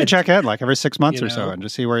 Yeah, we should check in every 6 months or so and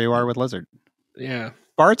just see where you are with Lizard. Yeah.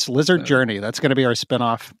 Bart's Lizard Journey. That's going to be our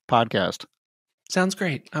spin-off podcast. Sounds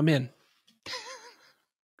great. I'm in.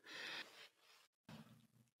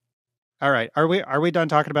 All right. Are we done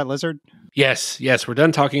talking about Lizard? Yes, we're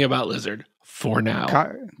done talking about Lizard for now.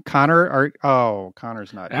 Conor,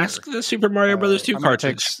 Conor's not Ask here. The Super Mario Brothers 2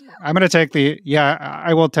 cartridge. I'm going to take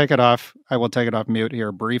I will take it off. I will take it off mute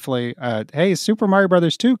here briefly. Hey, Super Mario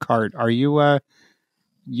Brothers 2 cart, are you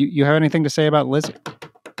you have anything to say about Lizard?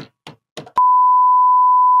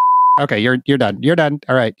 Okay, you're done. You're done.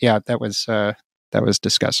 All right. Yeah, that was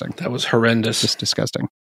disgusting. That was horrendous. Just disgusting.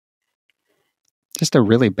 Just a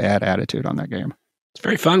really bad attitude on that game. It's a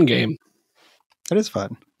very fun game. It is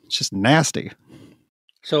fun. It's just nasty.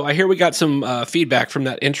 So I hear we got some feedback from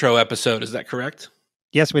that intro episode. Is that correct?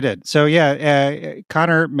 Yes, we did. So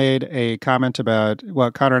Conor made a comment about,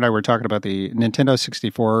 Conor and I were talking about the Nintendo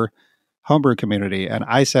 64 homebrew community, and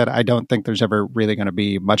I said I don't think there's ever really going to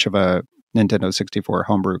be much of a Nintendo 64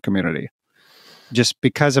 homebrew community, just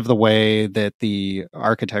because of the way that the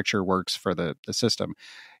architecture works for the system.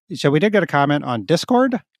 So we did get a comment on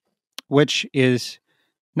Discord, which is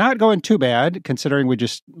not going too bad considering we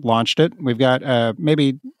just launched it. We've got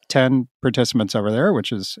maybe 10 participants over there,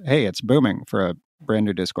 which is, hey, it's booming for a brand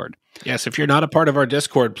new Discord. Yes, if you're not a part of our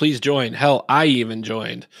Discord, please join. Hell, I even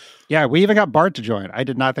joined. Yeah, we even got Bart to join. I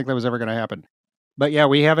did not think that was ever going to happen. But yeah,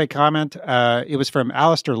 we have a comment. It was from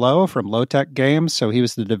Alistair Lowe from Low Tech Games. So he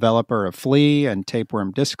was the developer of Flea and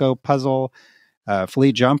Tapeworm Disco Puzzle,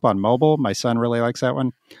 Flea Jump on mobile. My son really likes that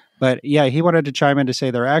one. But yeah, he wanted to chime in to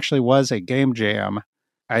say there actually was a game jam,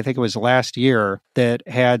 I think it was last year, that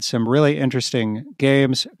had some really interesting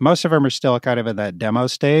games. Most of them are still kind of in that demo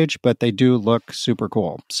stage, but they do look super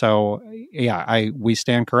cool. So yeah, we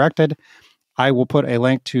stand corrected. I will put a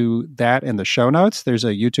link to that in the show notes. There's a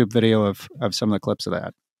YouTube video of some of the clips of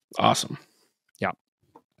that. Awesome. Yeah.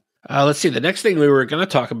 Let's see. The next thing we were going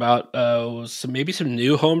to talk about was some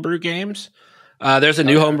new homebrew games. There's a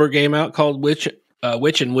new homebrew game out called Witch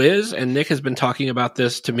and Whiz, and Nick has been talking about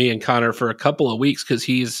this to me and Conor for a couple of weeks because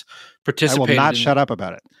he's participated. I will not shut up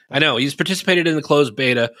about it. I know he's participated in the closed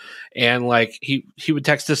beta, and he would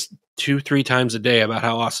text us 2-3 times a day about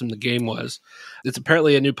how awesome the game was. It's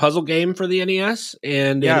apparently a new puzzle game for the NES,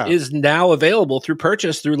 and it is now available through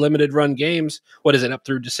purchase through Limited Run Games. What is it, up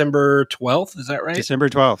through December 12th? Is that right? December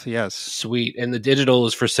 12th, yes. Sweet. And the digital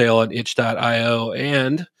is for sale on itch.io,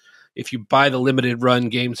 and if you buy the limited run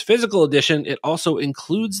games physical edition, it also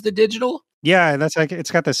includes the digital. Yeah, that's like, it's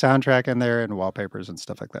got the soundtrack in there and wallpapers and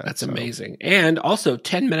stuff like that. That's amazing. And also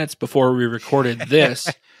 10 minutes before we recorded this,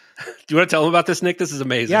 do you want to tell them about this, Nick? This is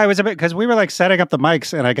amazing. Yeah, it was a bit, because we were like setting up the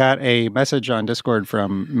mics, and I got a message on Discord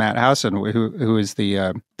from Matt Housen, who is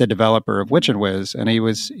the developer of Witch and Whiz, and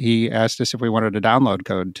he asked us if we wanted a download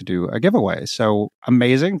code to do a giveaway. So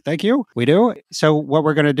amazing, thank you. We do. So what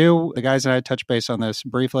we're going to do, the guys and I touched base on this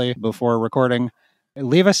briefly before recording.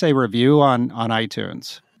 Leave us a review on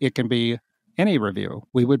iTunes. It can be any review.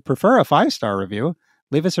 We would prefer a 5-star review.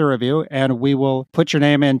 Leave us a review, and we will put your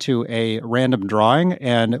name into a random drawing.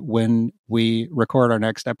 And when we record our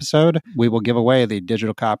next episode, we will give away the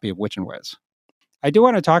digital copy of Witch and Whiz. I do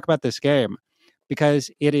want to talk about this game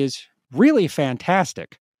because it is really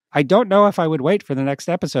fantastic. I don't know if I would wait for the next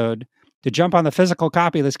episode to jump on the physical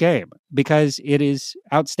copy of this game because it is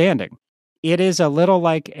outstanding. It is a little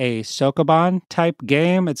like a Sokoban type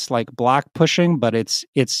game. It's like block pushing, but it's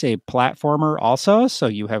a platformer also, so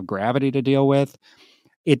you have gravity to deal with.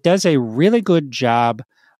 It does a really good job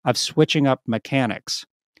of switching up mechanics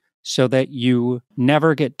so that you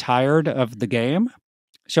never get tired of the game.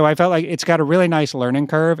 So I felt like it's got a really nice learning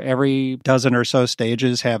curve. Every dozen or so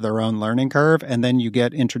stages have their own learning curve, and then you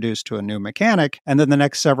get introduced to a new mechanic, and then the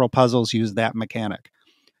next several puzzles use that mechanic.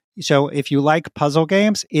 So if you like puzzle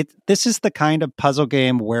games, this is the kind of puzzle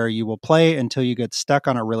game where you will play until you get stuck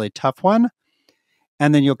on a really tough one,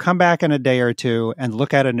 and then you'll come back in a day or two and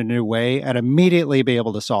look at it in a new way and immediately be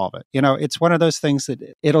able to solve it. You know, it's one of those things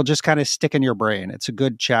that it'll just kind of stick in your brain. It's a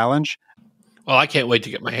good challenge. Well, I can't wait to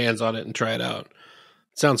get my hands on it and try it out.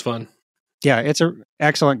 Sounds fun. Yeah, it's an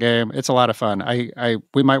excellent game. It's a lot of fun.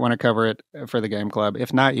 We might want to cover it for the game club.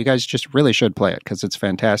 If not, you guys just really should play it because it's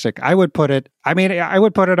fantastic. I would put it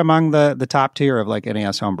among the top tier of like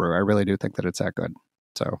NES homebrew. I really do think that it's that good.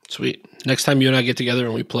 So sweet. Next time you and I get together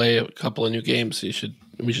and we play a couple of new games, we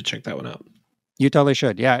should check that one out. You totally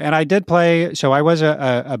should. Yeah. And I did play, so I was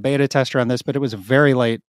a beta tester on this, but it was a very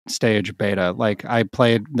late stage beta. Like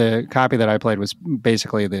the copy that I played was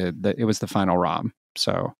basically it was the final ROM.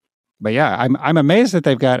 So, but yeah, I'm amazed that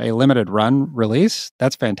they've got a limited run release.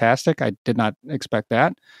 That's fantastic. I did not expect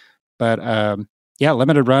that. But yeah,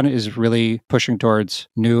 limited run is really pushing towards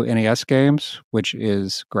new NES games, which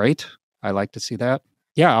is great. I like to see that.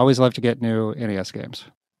 Yeah, I always love to get new NES games.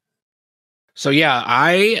 So yeah,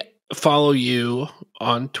 I follow you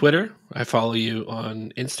on Twitter. I follow you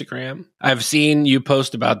on Instagram. I've seen you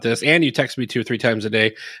post about this, and you text me 2 or 3 times a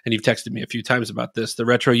day, and you've texted me a few times about this, the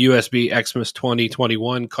Retro USB Xmas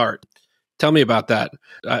 2021 cart. Tell me about that.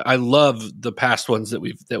 I love the past ones that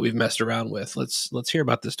we've messed around with. Let's hear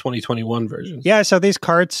about this 2021 version. Yeah, so these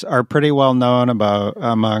carts are pretty well known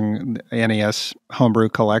among NES homebrew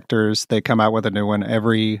collectors. They come out with a new one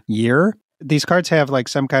every year. These carts have like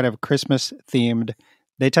some kind of Christmas themed.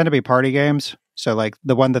 They tend to be party games. So like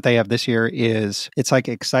the one that they have this year it's like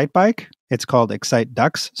Excite Bike. It's called Excite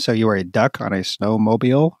Ducks. So you are a duck on a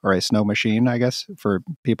snowmobile or a snow machine, I guess, for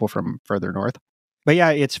people from further north. But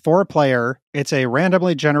yeah, it's 4-player. It's a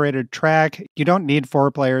randomly generated track. You don't need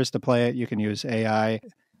 4 players to play it. You can use AI.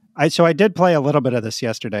 So I did play a little bit of this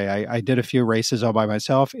yesterday. I did a few races all by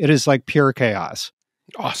myself. It is like pure chaos.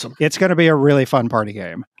 Awesome. It's going to be a really fun party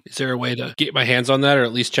game. Is there a way to get my hands on that, or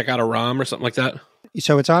at least check out a ROM or something like that?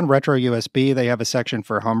 So it's on Retro USB. They have a section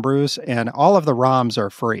for homebrews, and all of the ROMs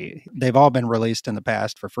are free. They've all been released in the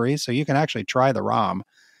past for free, so you can actually try the ROM.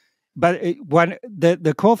 But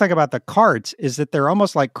the cool thing about the carts is that they're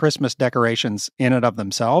almost like Christmas decorations in and of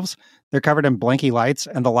themselves. They're covered in blinky lights,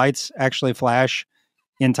 and the lights actually flash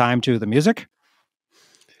in time to the music.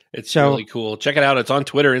 It's really cool. Check it out. It's on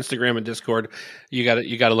Twitter, Instagram, and Discord. You got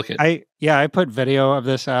to look at it. I put video of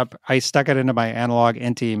this up. I stuck it into my analog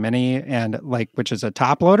NT Mini, which is a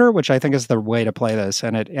top loader, which I think is the way to play this,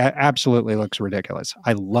 and it absolutely looks ridiculous.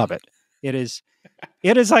 I love it. It's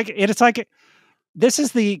like this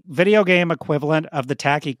is the video game equivalent of the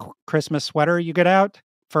tacky Christmas sweater you get out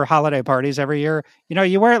for holiday parties every year. You know,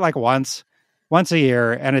 you wear it like once a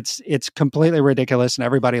year, and it's completely ridiculous, and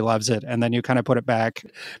everybody loves it. And then you kind of put it back.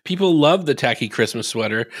 People love the tacky Christmas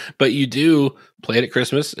sweater, but you do play it at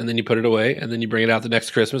Christmas, and then you put it away, and then you bring it out the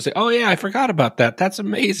next Christmas. Say, oh yeah, I forgot about that. That's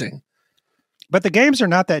amazing. But the games are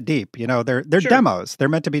not that deep. You know, they're Sure. demos. They're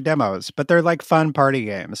meant to be demos, but they're like fun party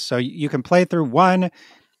games. So you can play through one,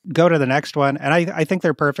 go to the next one, and I think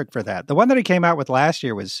they're perfect for that. The one that he came out with last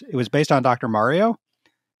year was based on Dr. Mario.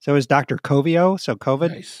 So it was Dr. Covio, so COVID.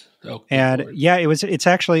 Nice. Oh, and Lord. yeah, it's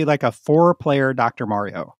actually like a 4-player Dr.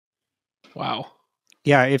 Mario. Wow.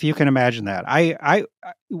 Yeah, if you can imagine that. I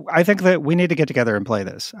think that we need to get together and play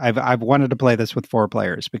this. I've wanted to play this with 4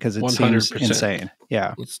 players because it seems 100%. insane.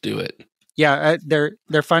 Yeah. Let's do it. Yeah,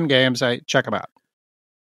 they're fun games. I check them out.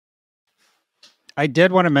 I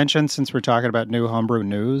did want to mention, since we're talking about new homebrew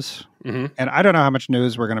news, and I don't know how much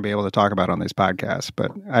news we're going to be able to talk about on these podcasts,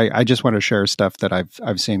 but I just want to share stuff that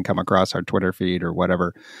I've seen come across our Twitter feed or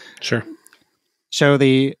whatever. Sure. So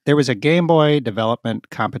there was a Game Boy development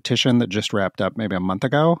competition that just wrapped up maybe a month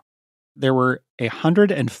ago. There were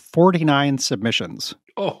 149 submissions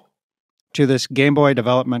to this Game Boy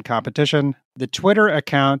development competition. The Twitter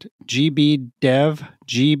account GBDev0,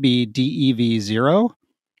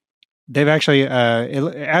 they've actually,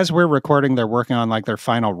 as we're recording, they're working on like their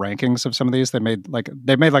final rankings of some of these. They made like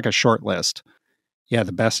a short list. Yeah,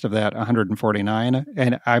 the best of that 149.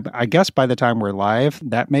 And I guess by the time we're live,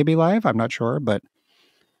 that may be live. I'm not sure, but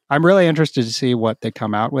I'm really interested to see what they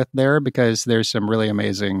come out with there, because there's some really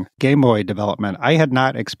amazing Game Boy development. I had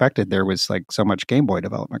not expected there was like so much Game Boy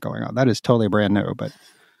development going on. That is totally brand new, but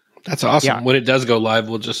that's awesome. Yeah. When it does go live,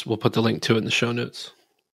 we'll put the link to it in the show notes.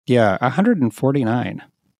 Yeah, 149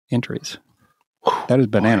 entries. That is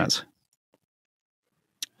bananas.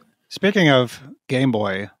 Boy. Speaking of Game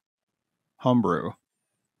Boy homebrew,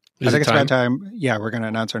 I think it's about time. Yeah, we're going to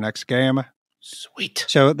announce our next game. Sweet.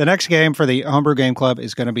 So the next game for the Homebrew Game Club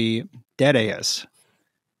is going to be Deadaeus.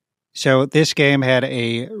 So this game had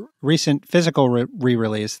a recent physical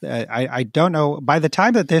re-release. I don't know. By the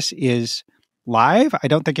time that this is live, I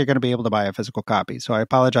don't think you're going to be able to buy a physical copy. So I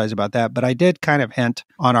apologize about that. But I did kind of hint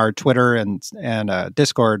on our Twitter and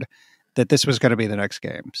Discord that this was going to be the next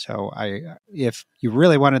game. So if you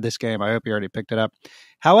really wanted this game, I hope you already picked it up.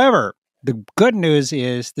 However, the good news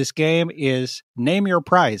is this game is name your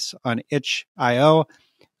price on itch.io.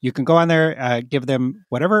 You can go on there, give them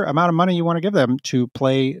whatever amount of money you want to give them to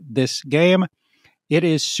play this game. It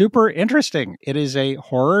is super interesting. It is a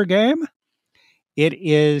horror game. It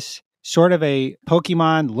is sort of a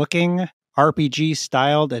Pokemon-looking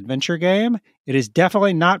RPG-styled adventure game. It is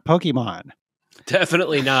definitely not Pokemon.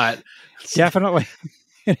 Definitely not. Definitely.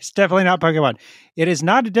 It's definitely not Pokemon. It is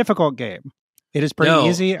not a difficult game. It is pretty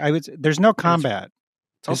easy. There's no combat.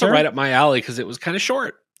 It's also right up my alley because it was kind of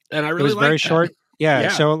short, and I really liked it. Was very short. Yeah.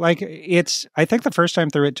 So like I think the first time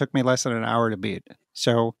through it took me less than an hour to beat.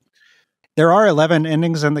 So there are 11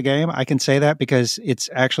 endings in the game. I can say that because it's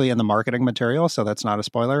actually in the marketing material, so that's not a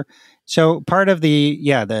spoiler. So part of the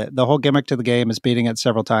whole gimmick to the game is beating it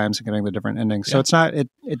several times and getting the different endings. So it's not it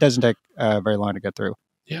doesn't take very long to get through.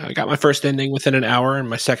 Yeah, I got my first ending within an hour and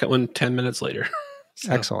my second one 10 minutes later.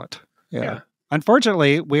 So, excellent. Yeah.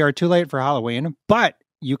 Unfortunately, we are too late for Halloween, but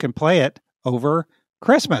you can play it over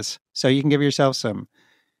Christmas. So you can give yourself some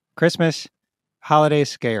Christmas holiday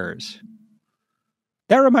scares.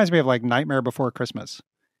 That reminds me of like Nightmare Before Christmas.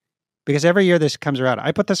 Because every year this comes around.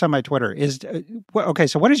 I put this on my Twitter. Okay,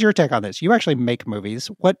 so what is your take on this? You actually make movies.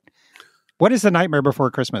 What is the Nightmare Before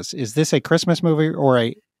Christmas? Is this a Christmas movie or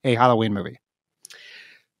a Halloween movie?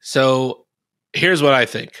 So here's what I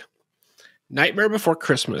think. Nightmare Before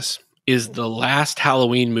Christmas is the last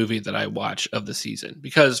Halloween movie that I watch of the season.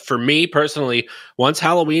 Because for me personally, once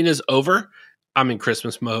Halloween is over, I'm in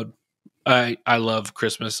Christmas mode. I love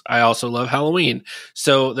Christmas. I also love Halloween.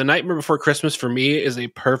 So The Nightmare Before Christmas for me is a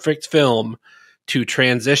perfect film to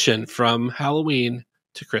transition from Halloween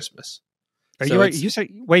to Christmas.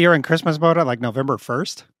 You're in Christmas mode at like November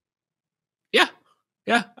 1st? Yeah.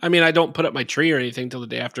 Yeah. I mean, I don't put up my tree or anything till the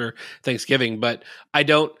day after Thanksgiving, but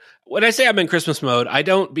when I say I'm in Christmas mode, I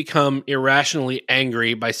don't become irrationally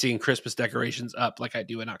angry by seeing Christmas decorations up like I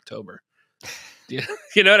do in October.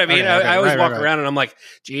 You know what I mean? I always walk around and I'm like,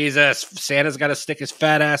 Jesus, Santa's got to stick his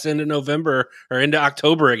fat ass into November or into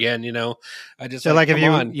October again. You know, I just so like if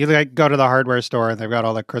you like go to the hardware store and they've got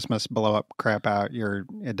all the Christmas blow up crap out,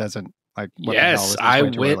 it doesn't like. Yes, I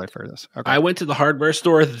went. For this. Okay. I went to the hardware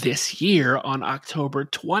store this year on October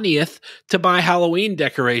 20th to buy Halloween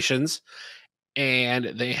decorations, and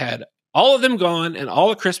they had all of them gone, and all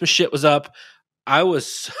the Christmas shit was up.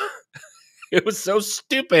 It was so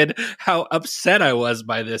stupid how upset I was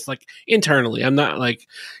by this. Like internally, I'm not like,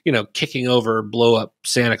 kicking over blow up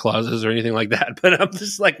Santa Clauses or anything like that. But I'm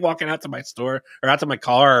just like walking out to my store or out to my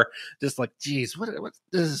car, just like, geez, what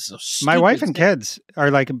this is so stupid. My wife and kids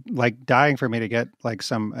are like dying for me to get like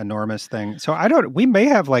some enormous thing. So we may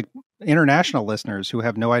have like international listeners who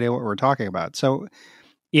have no idea what we're talking about. So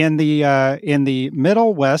in the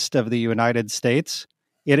middle west of the United States,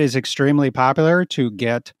 it is extremely popular to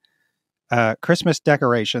get Christmas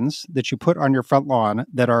decorations that you put on your front lawn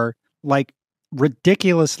that are like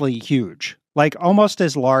ridiculously huge, like almost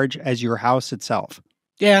as large as your house itself.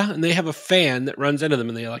 Yeah, and they have a fan that runs into them,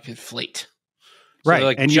 and they like inflate. So Right, they're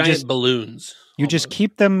like and giant balloons. You just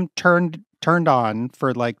keep them turned on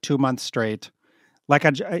for like 2 months straight. Like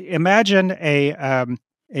imagine a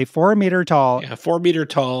 4 meter tall, 4 meter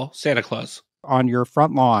tall Santa Claus on your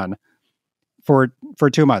front lawn for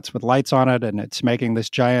 2 months with lights on it, and it's making this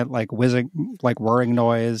giant like whizzing, like whirring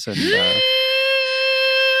noise, and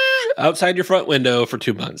outside your front window for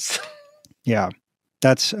 2 months. Yeah,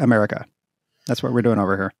 that's America. That's what we're doing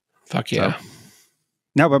over here. Fuck yeah. So,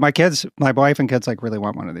 no, but my wife and kids like really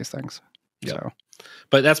want one of these things. Yep. So,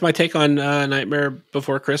 but that's my take on Nightmare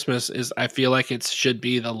Before Christmas. Is I feel like it should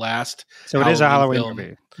be the last. So it is a Halloween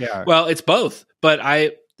movie. Yeah. Well, it's both, but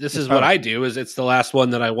this is what I do. Is it's the last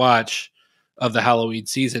one that I watch of the Halloween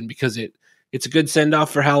season because it's a good send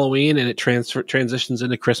off for Halloween and it transitions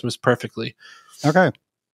into Christmas perfectly.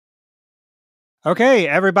 Okay,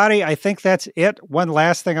 everybody, I think that's it. One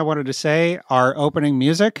last thing I wanted to say, our opening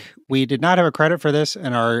music. We did not have a credit for this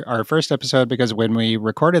in our first episode because when we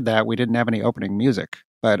recorded that, we didn't have any opening music.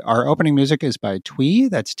 But our opening music is by Tui,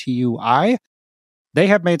 that's Tui. They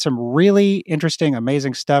have made some really interesting,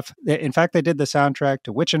 amazing stuff. In fact, they did the soundtrack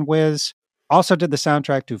to Witch and Whiz, also did the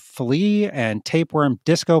soundtrack to Flea and Tapeworm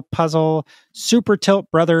Disco Puzzle, Super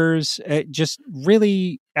Tilt Brothers, just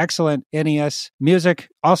really excellent NES music.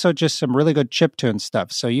 Also just some really good chiptune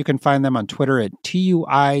stuff. So you can find them on Twitter at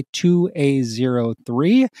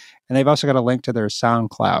TUI2A03. And they've also got a link to their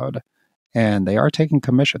SoundCloud. And they are taking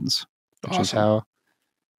commissions, which is how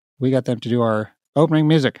we got them to do our opening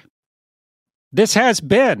music. This has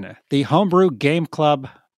been the Homebrew Game Club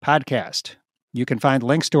podcast. You can find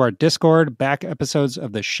links to our Discord, back episodes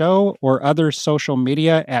of the show, or other social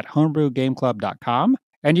media at homebrewgameclub.com.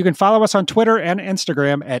 And you can follow us on Twitter and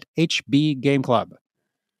Instagram at HBGameClub.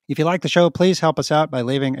 If you like the show, please help us out by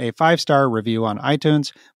leaving a 5-star review on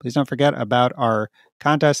iTunes. Please don't forget about our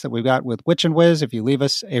contest that we've got with Witch and Whiz. If you leave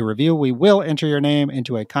us a review, we will enter your name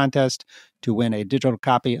into a contest to win a digital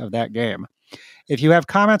copy of that game. If you have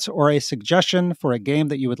comments or a suggestion for a game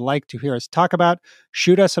that you would like to hear us talk about,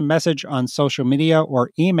 shoot us a message on social media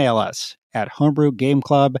or email us at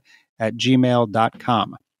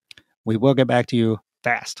homebrewgameclub@gmail.com. We will get back to you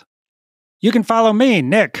fast. You can follow me,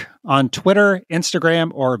 Nick, on Twitter,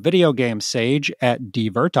 Instagram, or Video Game Sage at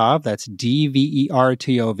Dvertov. That's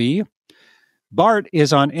DVERTOV. Bart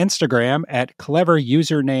is on Instagram at Clever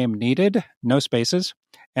Username Needed, no spaces.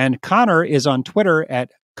 And Conor is on Twitter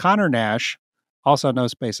at Conor Nash, also no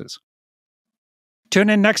spaces. Tune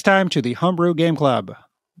in next time to the Homebrew Game Club,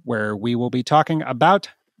 where we will be talking about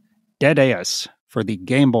Dedeus for the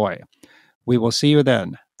Game Boy. We will see you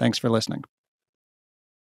then. Thanks for listening.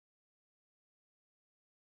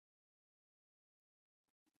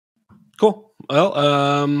 Cool. Well,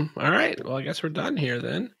 all right. Well, I guess we're done here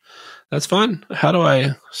then. That's fun. How do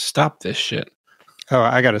I stop this shit? Oh,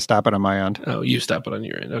 I got to stop it on my end. Oh, you stop it on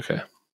your end. Okay.